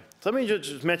side. Let me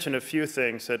just mention a few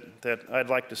things that I'd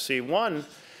like to see. One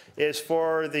is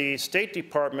for the State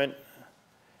Department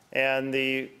and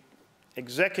the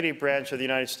executive branch of the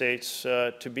United States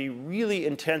to be really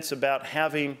intense about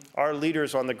having our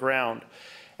leaders on the ground.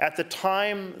 At the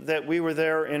time that we were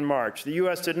there in March, the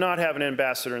U.S. did not have an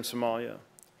ambassador in Somalia.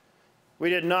 We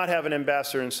did not have an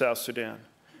ambassador in South Sudan.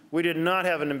 We did not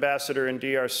have an ambassador in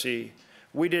DRC.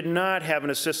 We did not have an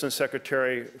assistant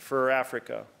secretary for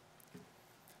Africa.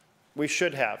 We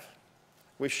should have.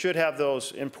 We should have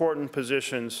those important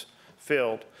positions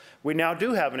filled. We now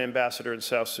do have an ambassador in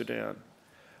South Sudan.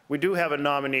 We do have a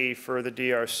nominee for the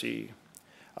DRC.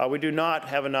 We do not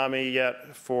have a nominee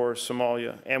yet for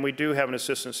Somalia, and we do have an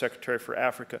assistant secretary for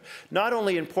Africa. Not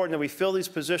only important that we fill these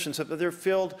positions, but they're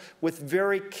filled with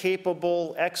very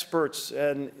capable experts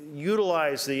and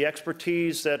utilize the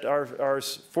expertise that our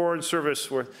foreign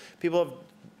service, where people have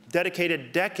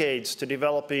dedicated decades to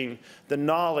developing the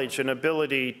knowledge and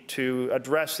ability to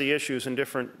address the issues in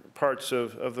different parts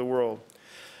of the world.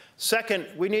 Second,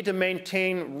 we need to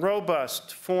maintain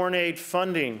robust foreign aid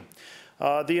funding.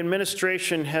 The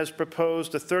administration has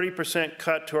proposed a 30%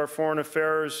 cut to our foreign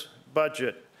affairs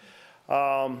budget.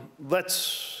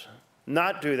 Let's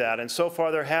not do that. And so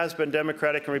far, there has been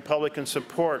Democratic and Republican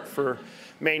support for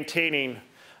maintaining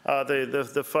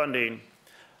the funding.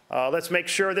 Let's make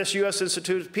sure this U.S.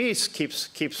 Institute of Peace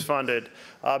keeps funded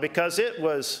because it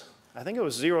was, I think it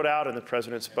was zeroed out in the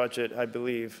president's budget, I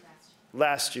believe,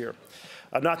 last year.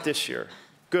 Not this year.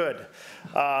 Good.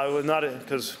 It was not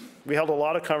because we held a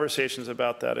lot of conversations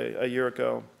about that a year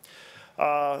ago.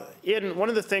 One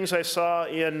of the things I saw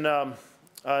in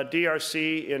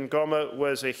DRC in Goma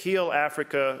was a Heal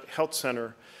Africa Health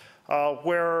Center,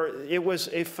 where it was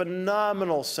a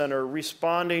phenomenal center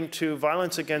responding to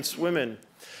violence against women.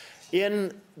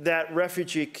 In that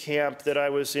refugee camp that I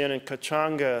was in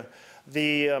Kachanga,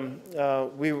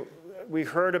 we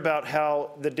heard about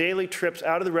how the daily trips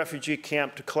out of the refugee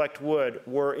camp to collect wood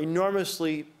were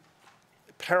enormously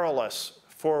perilous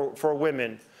for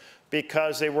women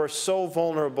because they were so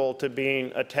vulnerable to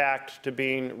being attacked, to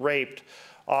being raped,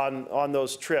 on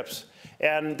those trips.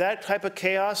 And that type of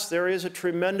chaos, there is a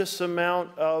tremendous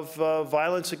amount of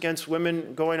violence against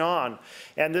women going on.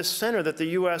 And this center that the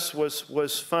U.S.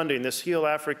 was funding, this Heal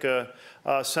Africa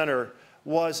Center,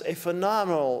 was a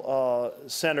phenomenal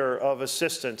center of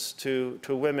assistance to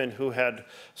women who had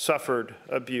suffered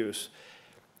abuse.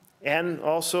 And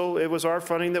also, it was our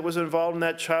funding that was involved in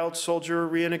that Child Soldier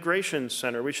Reintegration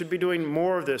Center. We should be doing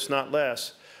more of this, not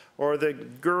less. Or the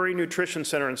Guri Nutrition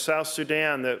Center in South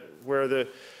Sudan, where the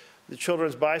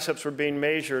children's biceps were being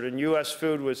measured and U.S.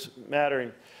 food was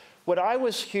mattering. When I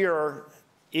was here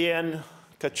in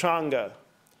Kachanga,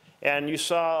 and you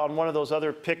saw on one of those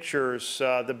other pictures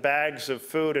the bags of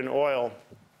food and oil,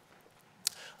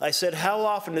 I said, how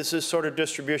often does this sort of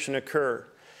distribution occur?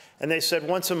 And they said,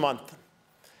 once a month.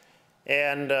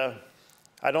 And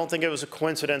I don't think it was a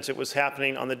coincidence it was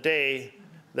happening on the day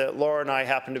that Laura and I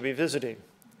happened to be visiting.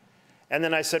 And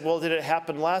then I said, well, did it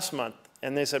happen last month?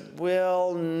 And they said,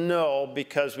 well, no,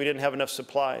 because we didn't have enough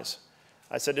supplies.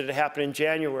 I said, did it happen in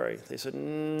January? They said,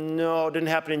 no, it didn't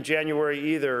happen in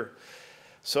January either.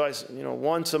 So I said,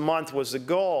 once a month was the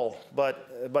goal,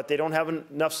 but they don't have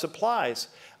enough supplies.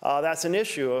 That's an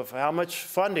issue of how much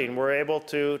funding we're able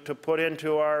to put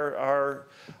into our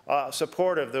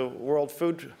support of the World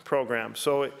Food Program.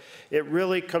 So it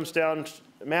really comes down to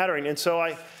mattering. And so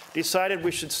I decided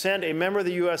we should send a member of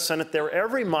the U.S. Senate there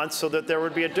every month so that there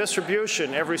would be a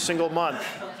distribution every single month.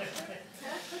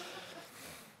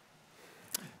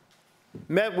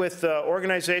 Met with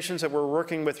organizations that were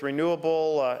working with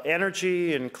renewable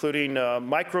energy, including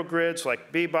microgrids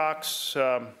like B-Box.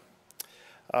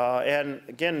 And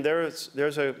again,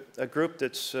 there's a group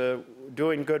that's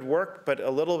doing good work, but a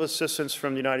little assistance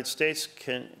from the United States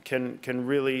can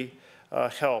really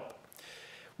help.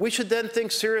 We should then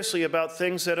think seriously about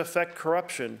things that affect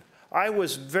corruption. I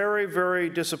was very, very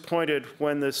disappointed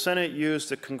when the Senate used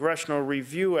the Congressional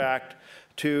Review Act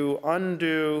to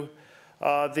undo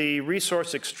the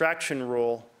resource extraction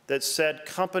rule that said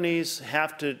companies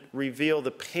have to reveal the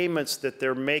payments that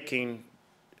they're making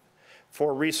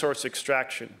for resource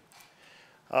extraction.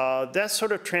 That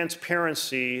sort of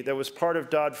transparency that was part of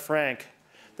Dodd-Frank,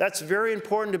 that's very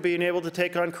important to being able to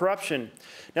take on corruption.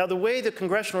 Now, the way the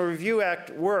Congressional Review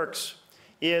Act works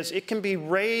is it can be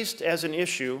raised as an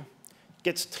issue,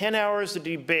 gets 10 hours of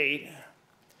debate,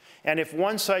 and if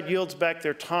one side yields back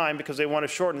their time because they want to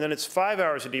shorten, then it's 5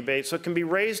 hours of debate. So it can be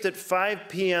raised at 5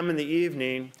 p.m. in the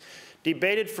evening,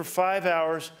 debated for 5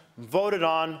 hours, voted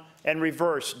on, and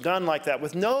reversed, done like that,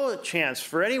 with no chance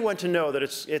for anyone to know that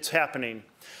it's happening,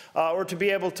 or to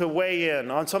be able to weigh in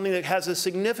on something that has a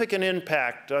significant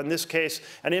impact, in this case,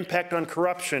 an impact on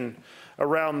corruption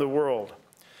around the world.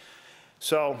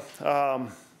 So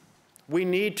we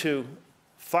need to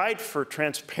fight for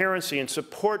transparency and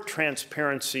support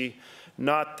transparency,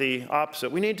 not the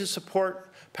opposite. We need to support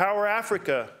Power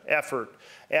Africa effort,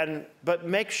 but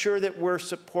make sure that we're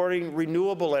supporting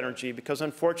renewable energy, because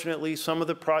unfortunately some of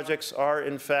the projects are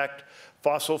in fact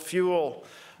fossil fuel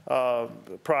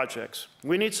projects.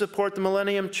 We need to support the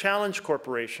Millennium Challenge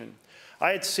Corporation. I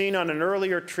had seen on an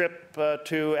earlier trip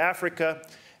to Africa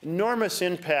enormous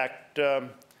impact in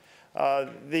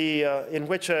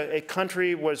which a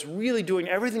country was really doing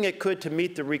everything it could to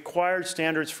meet the required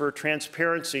standards for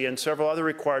transparency and several other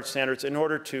required standards in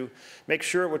order to make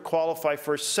sure it would qualify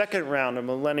for a second round of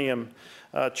Millennium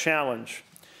Challenge.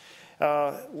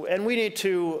 And we need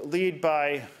to lead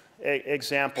by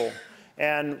example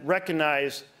and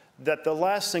recognize that the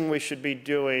last thing we should be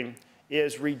doing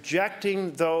is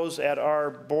rejecting those at our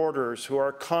borders who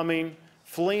are coming,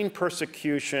 fleeing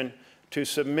persecution, to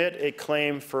submit a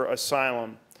claim for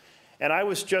asylum. And I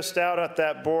was just out at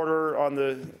that border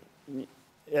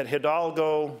at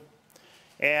Hidalgo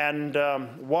and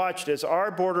watched as our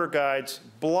border guides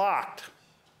blocked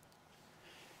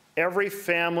every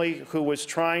family who was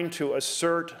trying to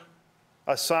assert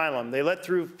asylum. They let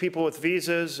through people with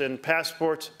visas and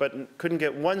passports, but couldn't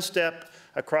get one step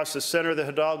across the center of the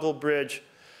Hidalgo Bridge.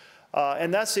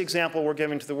 And that's the example we're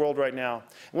giving to the world right now.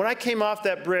 When I came off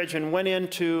that bridge and went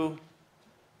into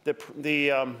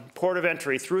the port of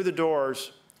entry, through the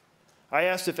doors, I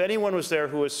asked if anyone was there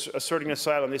who was asserting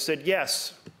asylum. They said,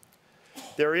 yes,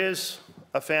 there is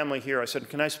a family here. I said,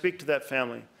 can I speak to that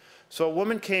family? So a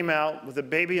woman came out with a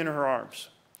baby in her arms,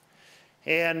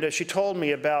 and she told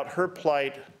me about her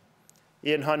plight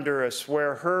in Honduras,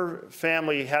 where her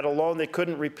family had a loan they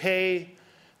couldn't repay.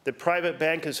 The private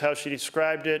bank, is how she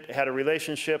described it, had a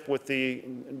relationship with the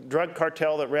drug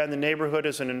cartel that ran the neighborhood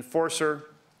as an enforcer.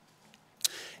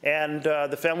 And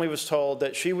the family was told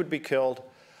that she would be killed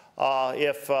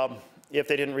if if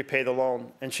they didn't repay the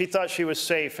loan. And she thought she was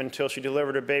safe until she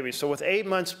delivered her baby. So with 8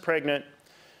 months pregnant,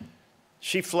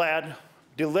 she fled,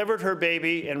 delivered her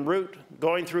baby en route,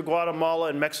 going through Guatemala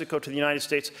and Mexico to the United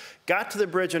States, got to the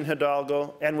bridge in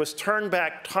Hidalgo, and was turned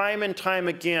back time and time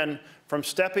again from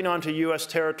stepping onto U.S.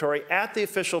 territory at the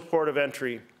official port of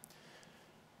entry.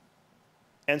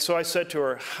 And so I said to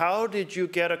her, how did you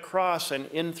get across and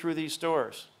in through these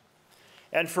doors?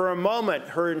 And for a moment,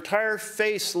 her entire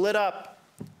face lit up.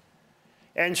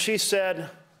 And she said,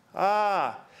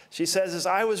 she says, as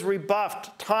I was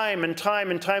rebuffed time and time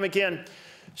and time again,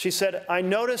 she said, I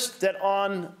noticed that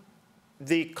on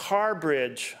the car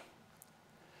bridge,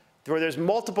 where there's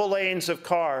multiple lanes of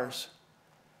cars,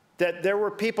 that there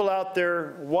were people out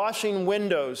there washing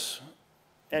windows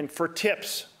and for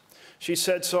tips. She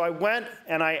said, so I went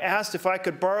and I asked if I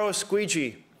could borrow a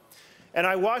squeegee. And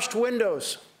I washed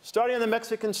windows, starting on the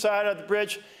Mexican side of the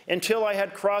bridge until I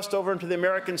had crossed over into the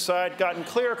American side, gotten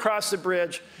clear across the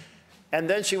bridge, and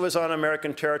then she was on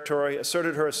American territory,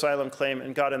 asserted her asylum claim,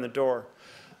 and got in the door.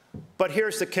 But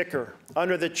here's the kicker.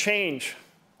 Under the change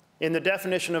in the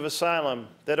definition of asylum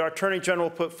that our Attorney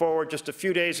General put forward just a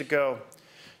few days ago,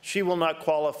 she will not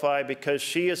qualify because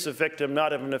she is the victim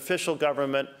not of an official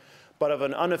government, but of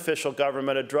an unofficial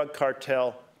government, a drug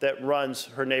cartel that runs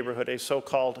her neighborhood, a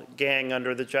so-called gang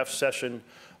under the Jeff Sessions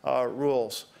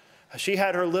rules. She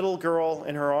had her little girl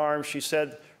in her arms. She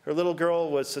said her little girl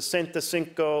was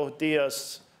 65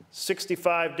 días,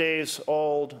 65 days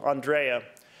old, Andrea.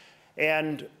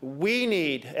 And we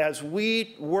need, as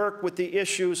we work with the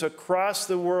issues across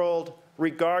the world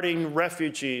regarding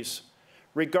refugees,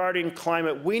 regarding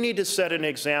climate, we need to set an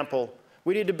example.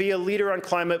 We need to be a leader on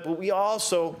climate, but we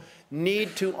also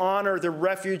need to honor the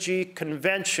Refugee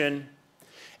Convention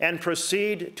and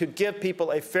proceed to give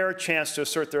people a fair chance to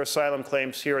assert their asylum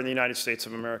claims here in the United States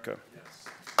of America.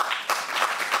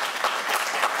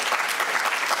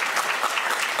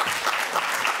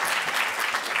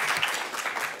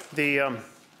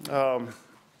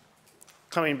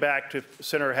 Coming back to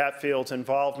Senator Hatfield's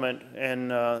involvement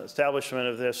and establishment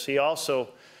of this, he also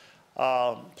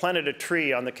planted a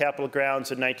tree on the Capitol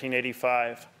grounds in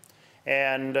 1985.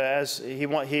 And as he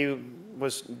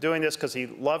was doing this because he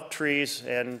loved trees,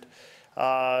 and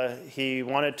he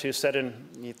wanted to set in,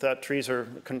 he thought trees are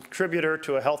a contributor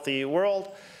to a healthy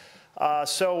world.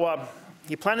 So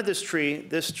he planted this tree.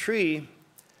 This tree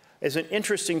is an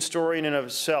interesting story in and of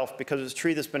itself because it's a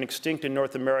tree that's been extinct in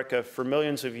North America for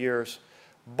millions of years.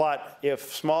 But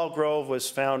if small grove was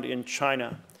found in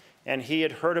China, and he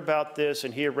had heard about this,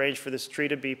 and he arranged for this tree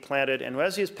to be planted, and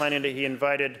as he was planting it, he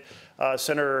invited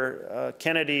Senator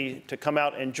Kennedy to come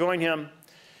out and join him.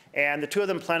 And the two of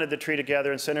them planted the tree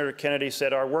together, and Senator Kennedy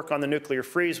said, our work on the nuclear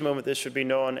freeze movement, this should be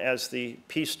known as the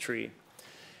peace tree.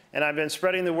 And I've been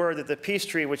spreading the word that the peace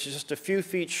tree, which is just a few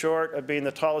feet short of being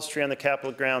the tallest tree on the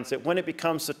Capitol grounds, that when it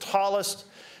becomes the tallest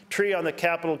tree on the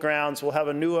Capitol grounds, we'll have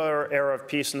a new era of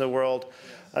peace in the world,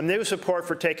 a new support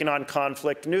for taking on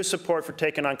conflict, new support for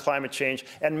taking on climate change,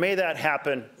 and may that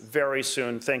happen very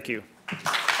soon. Thank you.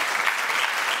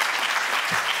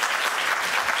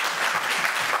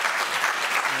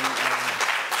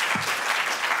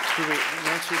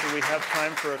 Nancy, do we have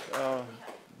time for a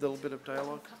little bit of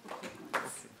dialogue?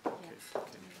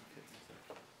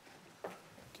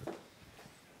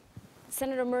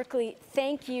 Senator Merkley,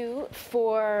 thank you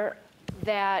for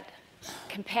that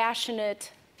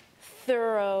compassionate,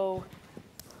 thorough,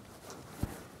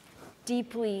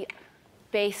 deeply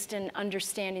based in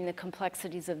understanding the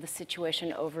complexities of the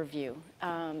situation overview.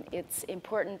 It's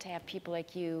important to have people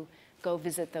like you go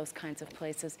visit those kinds of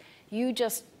places. You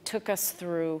just took us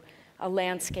through a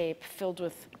landscape filled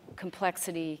with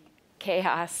complexity,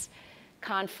 chaos,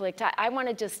 conflict. I want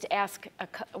to just ask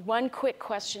one quick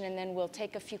question, and then we'll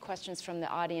take a few questions from the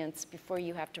audience before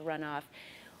you have to run off.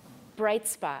 Bright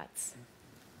spots.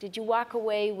 Did you walk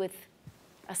away with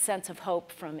a sense of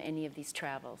hope from any of these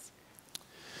travels?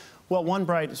 Well, one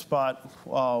bright spot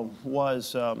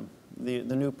was the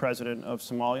new president of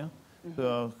Somalia,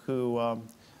 who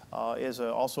is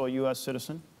also a U.S.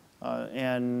 citizen.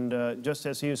 And just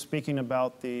as he was speaking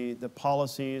about the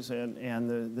policies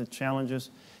and the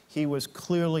challenges, he was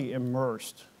clearly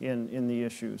immersed in the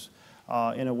issues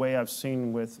in a way I've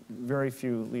seen with very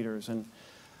few leaders. And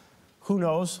who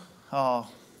knows how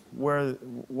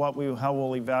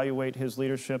we'll evaluate his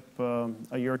leadership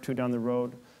a year or two down the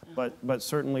road. But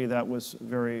certainly that was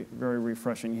very, very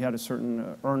refreshing. He had a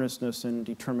certain earnestness and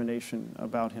determination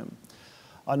about him.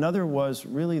 Another was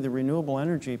really the renewable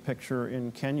energy picture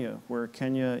in Kenya, where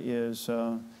Kenya is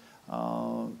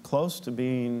close to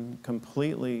being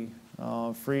completely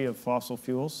free of fossil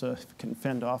fuels, can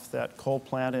fend off that coal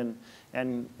plant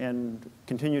and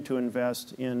continue to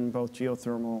invest in both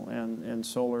geothermal and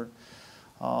solar.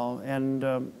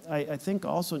 I think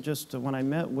also just when I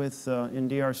met with, in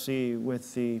DRC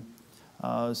with the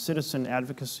citizen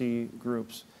advocacy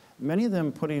groups, many of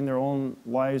them putting their own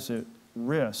lives at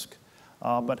risk,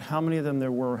 but how many of them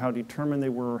there were, how determined they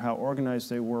were, how organized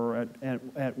they were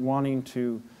at wanting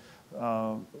to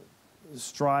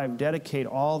strive, dedicate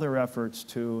all their efforts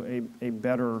to a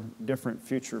better, different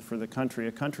future for the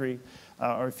country,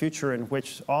 or a future in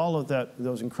which all of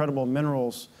those incredible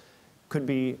minerals could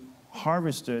be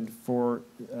harvested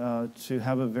to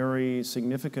have a very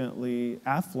significantly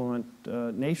affluent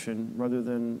nation rather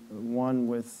than one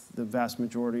with the vast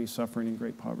majority suffering in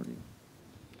great poverty.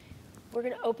 We're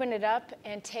going to open it up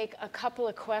and take a couple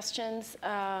of questions.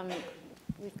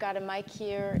 We've got a mic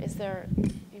here. Is there,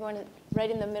 you want to,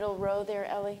 right in the middle row there,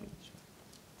 Ellie?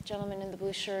 Gentleman in the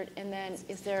blue shirt. And then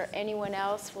is there anyone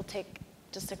else? We'll take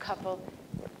just a couple.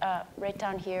 Right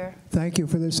down here. Thank you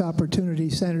for this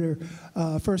opportunity, Senator.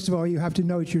 First of all, you have to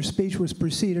note your speech was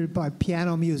preceded by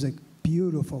piano music.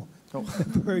 Beautiful. Oh.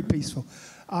 Very peaceful.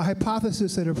 A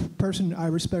hypothesis that a person I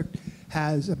respect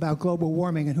has about global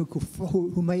warming and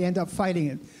who may end up fighting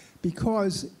it,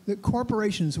 because the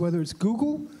corporations, whether it's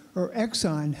Google or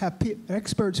Exxon, have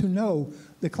experts who know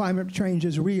that climate change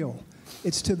is real.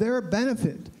 It's to their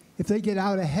benefit if they get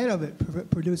out ahead of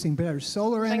it, producing better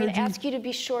solar energy. I'm going to ask you to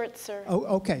be short, sir. Oh,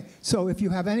 okay. So if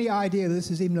you have any idea this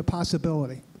is even a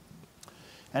possibility.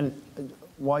 And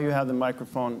while you have the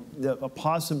microphone, a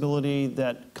possibility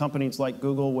that companies like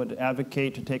Google would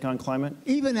advocate to take on climate?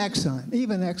 Even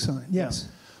Exxon, yes.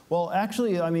 Yeah. Well,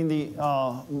 actually, I mean,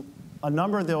 a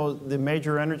number of the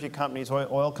major energy companies,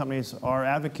 oil companies, are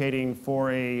advocating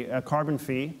for a carbon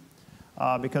fee.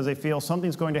 Because they feel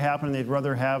something's going to happen and they'd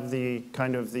rather have the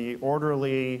kind of the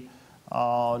orderly,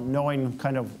 knowing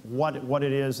kind of what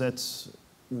it is that's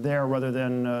there rather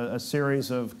than a series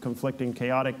of conflicting,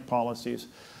 chaotic policies.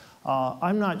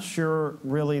 I'm not sure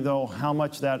really, though, how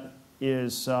much that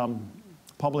is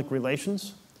public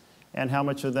relations and how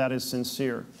much of that is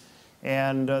sincere.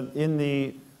 And in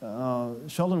the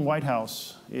Sheldon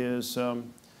Whitehouse is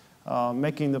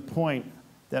making the point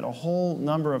that a whole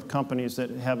number of companies that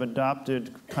have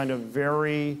adopted kind of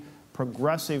very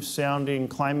progressive sounding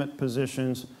climate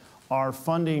positions are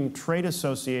funding trade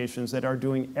associations that are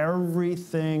doing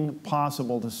everything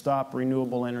possible to stop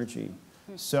renewable energy.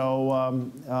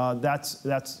 So that's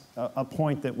a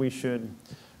point that we should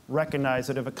recognize,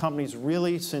 that if a company's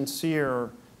really sincere,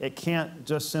 it can't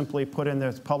just simply put in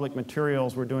their public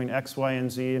materials, we're doing X, Y,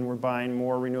 and Z, and we're buying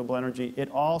more renewable energy.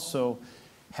 It also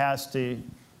has to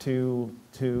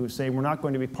say we're not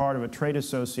going to be part of a trade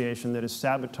association that is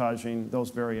sabotaging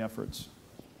those very efforts.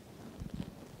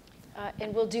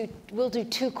 And we'll do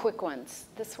two quick ones.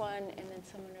 This one and then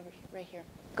someone over here, right here.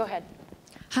 Go ahead.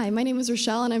 Hi, my name is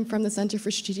Rochelle, and I'm from the Center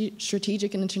for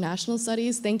Strategic and International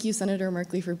Studies. Thank you, Senator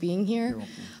Merkley, for being here.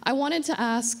 I wanted to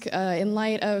ask, in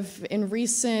light of, in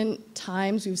recent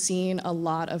times, we've seen a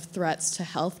lot of threats to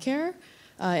healthcare.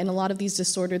 In a lot of these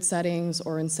disordered settings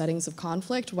or in settings of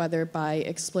conflict, whether by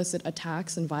explicit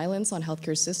attacks and violence on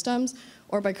healthcare systems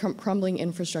or by crumbling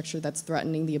infrastructure that's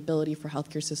threatening the ability for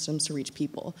healthcare systems to reach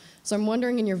people. So I'm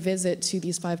wondering in your visit to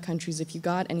these 5 countries if you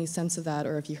got any sense of that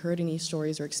or if you heard any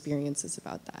stories or experiences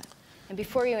about that. And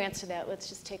before you answer that, let's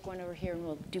just take one over here and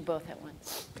we'll do both at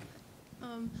once.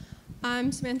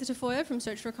 I'm Samantha Tafoya from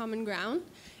Search for Common Ground.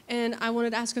 And I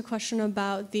wanted to ask a question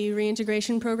about the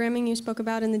reintegration programming you spoke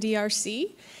about in the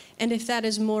DRC, and if that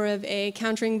is more of a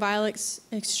countering violent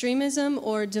extremism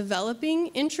or developing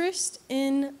interest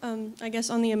in, I guess,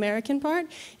 on the American part,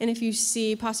 and if you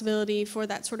see possibility for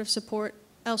that sort of support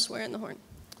elsewhere in the Horn.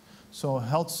 So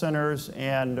health centers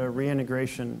and a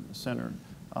reintegration center.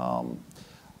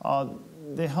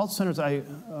 The health centers, I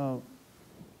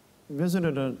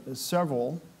visited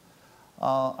several.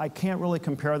 I can't really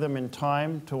compare them in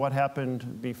time to what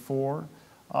happened before.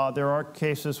 There are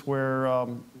cases where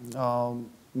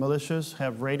militias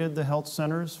have raided the health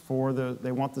centers for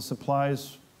they want the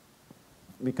supplies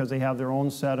because they have their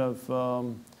own set of,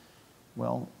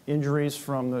 well, injuries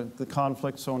from the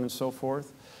conflict, so on and so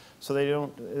forth. So they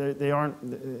aren't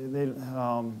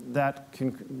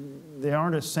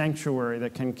a sanctuary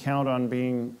that can count on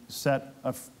being set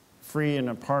free and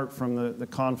apart from the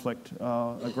conflict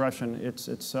aggression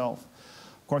itself.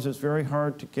 Of course, it's very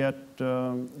hard to get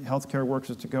healthcare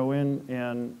workers to go in,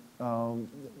 and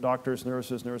doctors,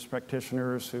 nurses, nurse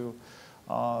practitioners who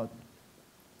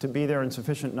to be there in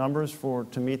sufficient numbers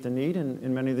to meet the need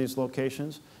in many of these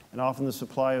locations. And often the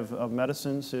supply of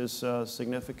medicines is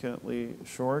significantly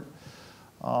short.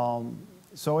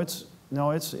 So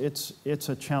No, it's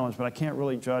a challenge, but I can't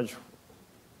really judge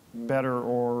better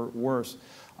or worse.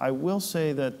 I will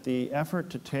say that the effort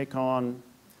to take on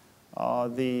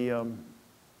the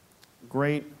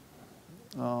great,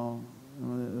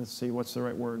 let's see, what's the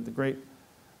right word? The great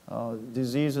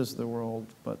diseases of the world,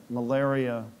 but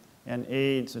malaria and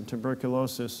AIDS and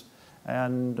tuberculosis,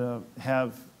 and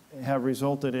have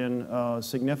resulted in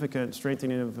significant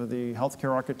strengthening of the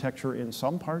healthcare architecture in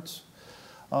some parts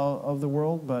of the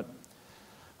world, but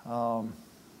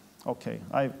okay,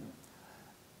 I've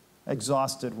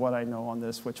exhausted what I know on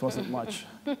this, which wasn't much.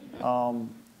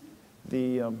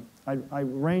 I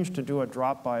arranged to do a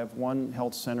drop-by of one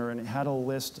health center, and it had a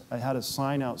list, I had a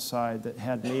sign outside that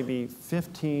had maybe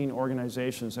 15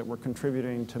 organizations that were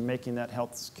contributing to making that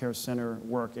health care center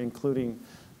work, including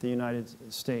the United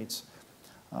States.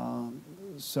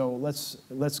 So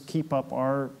let's keep up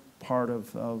our part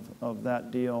of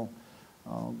that deal,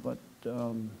 but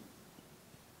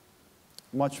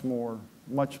much more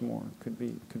could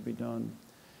be done.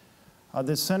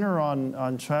 The Center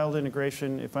on Child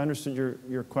Integration, if I understood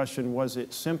your question, was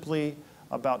it simply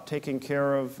about taking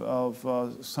care of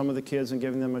some of the kids and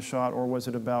giving them a shot, or was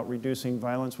it about reducing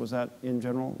violence? Was that in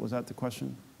general? Was that the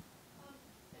question?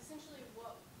 Essentially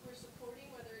what we're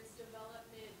supporting, whether it's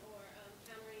development or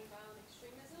countering violent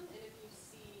extremism, and if you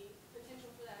see potential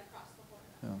for that across the board.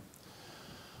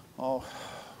 Yeah. Oh,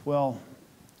 well,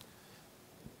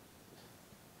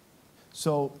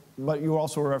 so, but you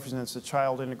also represent the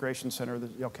Child Integration Center.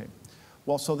 Okay.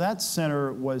 Well, so that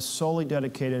center was solely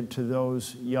dedicated to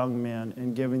those young men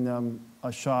and giving them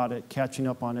a shot at catching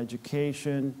up on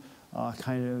education,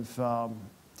 kind of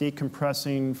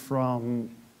decompressing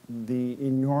from the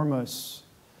enormous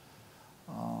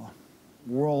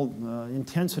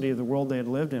intensity of the world they had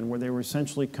lived in, where they were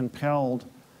essentially compelled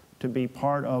to be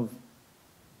part of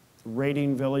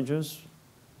raiding villages,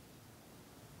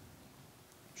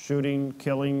 shooting,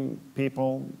 killing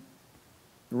people,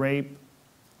 rape,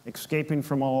 escaping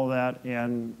from all of that,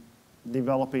 and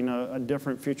developing a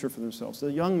different future for themselves.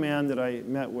 The young man that I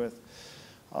met with,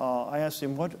 I asked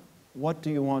him, what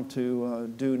do you want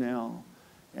to do now?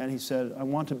 And he said, I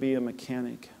want to be a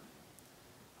mechanic.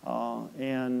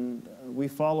 And we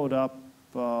followed up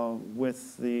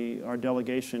with our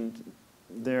delegation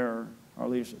there, our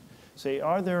leadership. Say,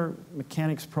 are there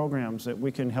mechanics programs that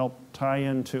we can help tie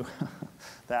into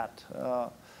that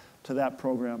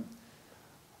program?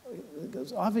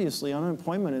 Because obviously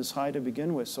unemployment is high to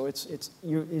begin with, so it's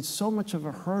so much of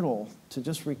a hurdle to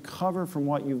just recover from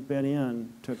what you've been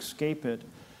in, to escape it,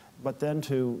 but then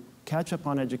to catch up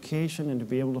on education and to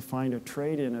be able to find a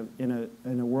trade in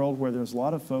a world where there's a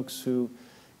lot of folks who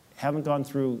haven't gone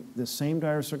through the same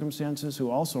dire circumstances,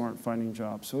 who also aren't finding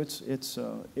jobs. So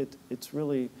it's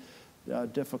really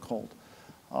difficult.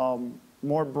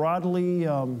 More broadly,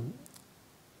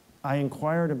 I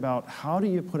inquired about how do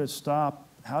you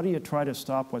try to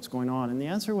stop what's going on? And the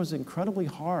answer was incredibly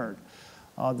hard.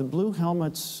 The blue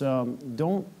helmets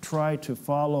don't try to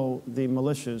follow the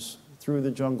militias through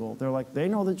the jungle. They're like, they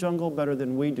know the jungle better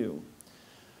than we do.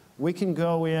 We can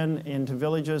go into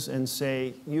villages and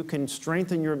say, you can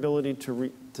strengthen your ability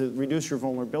to reduce your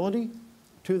vulnerability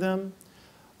to them.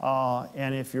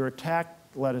 And if you're attacked,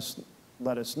 let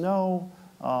us know.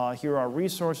 Here are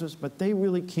resources. But they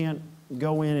really can't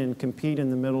go in and compete in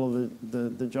the middle of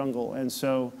the jungle. And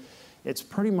so it's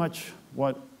pretty much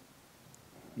what,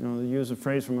 to use a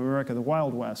phrase from America, the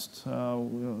Wild West,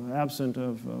 absent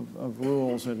of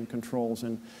rules and controls.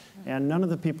 And none of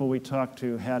the people we talked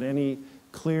to had any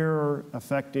clear,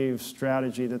 effective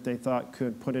strategy that they thought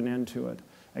could put an end to it,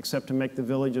 except to make the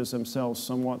villages themselves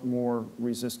somewhat more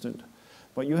resistant.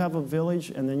 But you have a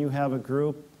village, and then you have a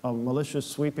group of militias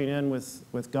sweeping in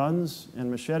with guns and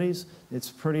machetes. It's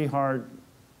pretty hard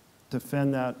to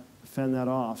fend that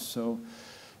off. So,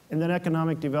 and then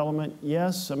economic development,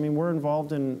 yes. I mean, we're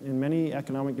involved in many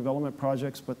economic development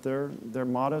projects, but they're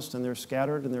modest and they're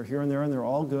scattered and they're here and there and they're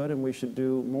all good, and we should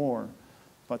do more.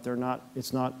 But they're not.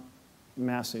 It's not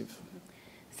massive.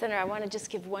 Senator, I want to just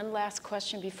give one last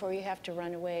question before you have to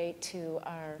run away to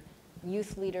our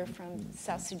youth leader from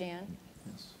South Sudan.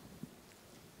 Yes.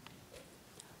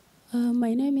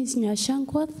 My name is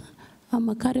Nyashankwath. I'm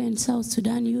a current South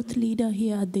Sudan youth leader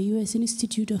here at the U.S.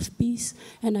 Institute of Peace,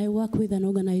 and I work with an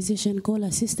organization called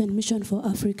Assistant Mission for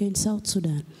Africa in South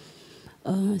Sudan.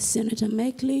 Senator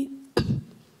Merkley,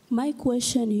 my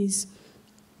question is,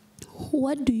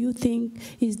 what do you think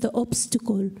is the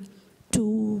obstacle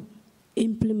to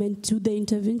the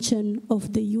intervention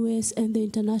of the U.S. and the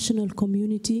international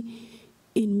community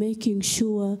in making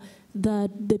sure that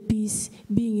the peace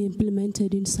being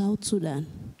implemented in South Sudan?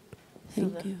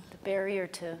 Thank you. The barrier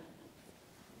to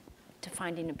to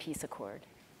finding a peace accord?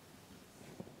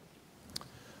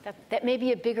 That may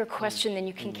be a bigger question than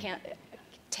you can't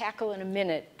tackle in a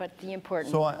minute, but the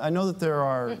important. So I know that there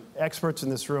are experts in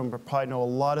this room, but probably know a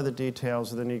lot of the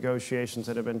details of the negotiations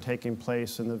that have been taking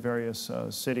place in the various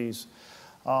cities.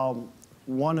 And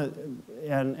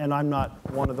I'm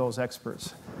not one of those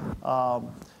experts.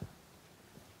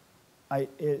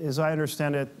 As I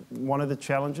understand it, one of the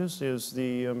challenges is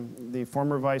the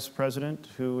former vice president,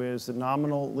 who is the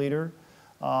nominal leader,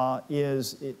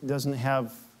 doesn't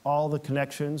have all the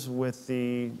connections with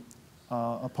the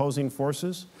opposing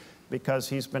forces because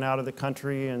he's been out of the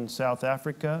country in South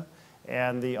Africa,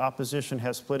 and the opposition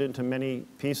has split into many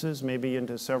pieces, maybe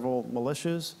into several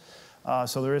militias.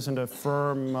 So there isn't a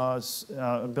firm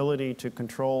ability to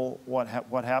control what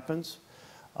happens.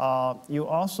 You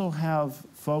also have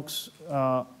folks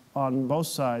on both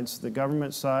sides, the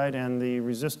government side and the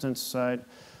resistance side,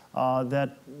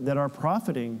 that are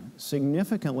profiting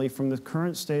significantly from the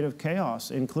current state of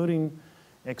chaos, including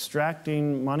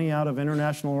extracting money out of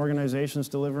international organizations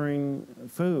delivering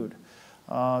food.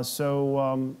 As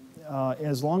long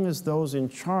as those in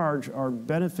charge are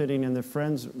benefiting and their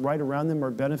friends right around them are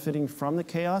benefiting from the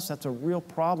chaos, that's a real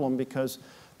problem because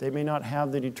they may not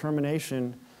have the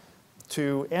determination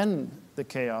to end the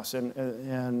chaos.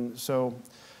 And so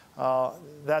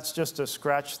that's just a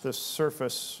scratch the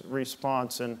surface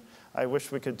response. And I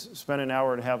wish we could spend an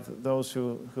hour to have those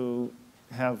who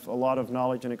have a lot of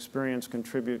knowledge and experience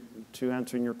contribute to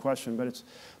answering your question. But it's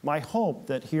my hope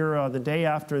that here, the day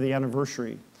after the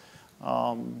anniversary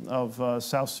of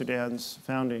South Sudan's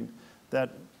founding,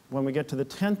 that when we get to the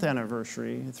 10th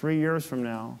anniversary, 3 years from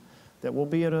now, that we'll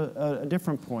be at a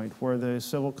different point where the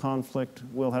civil conflict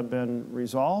will have been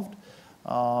resolved.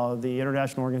 The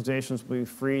international organizations will be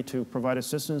free to provide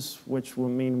assistance, which will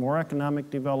mean more economic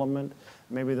development.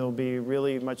 Maybe there'll be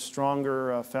really much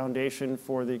stronger foundation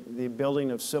for the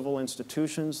building of civil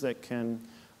institutions that can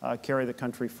carry the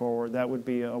country forward. That would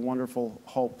be a wonderful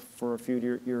hope for a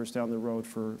few years down the road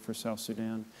for South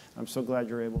Sudan. I'm so glad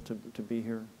you're able to be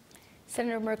here.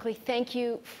 Senator Merkley, thank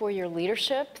you for your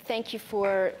leadership. Thank you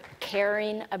for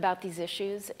caring about these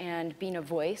issues and being a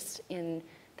voice in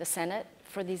the Senate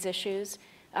for these issues.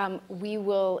 We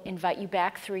will invite you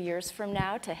back 3 years from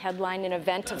now to headline an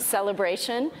event of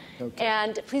celebration. Okay.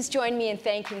 And please join me in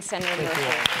thanking Senator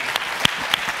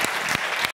Merkley.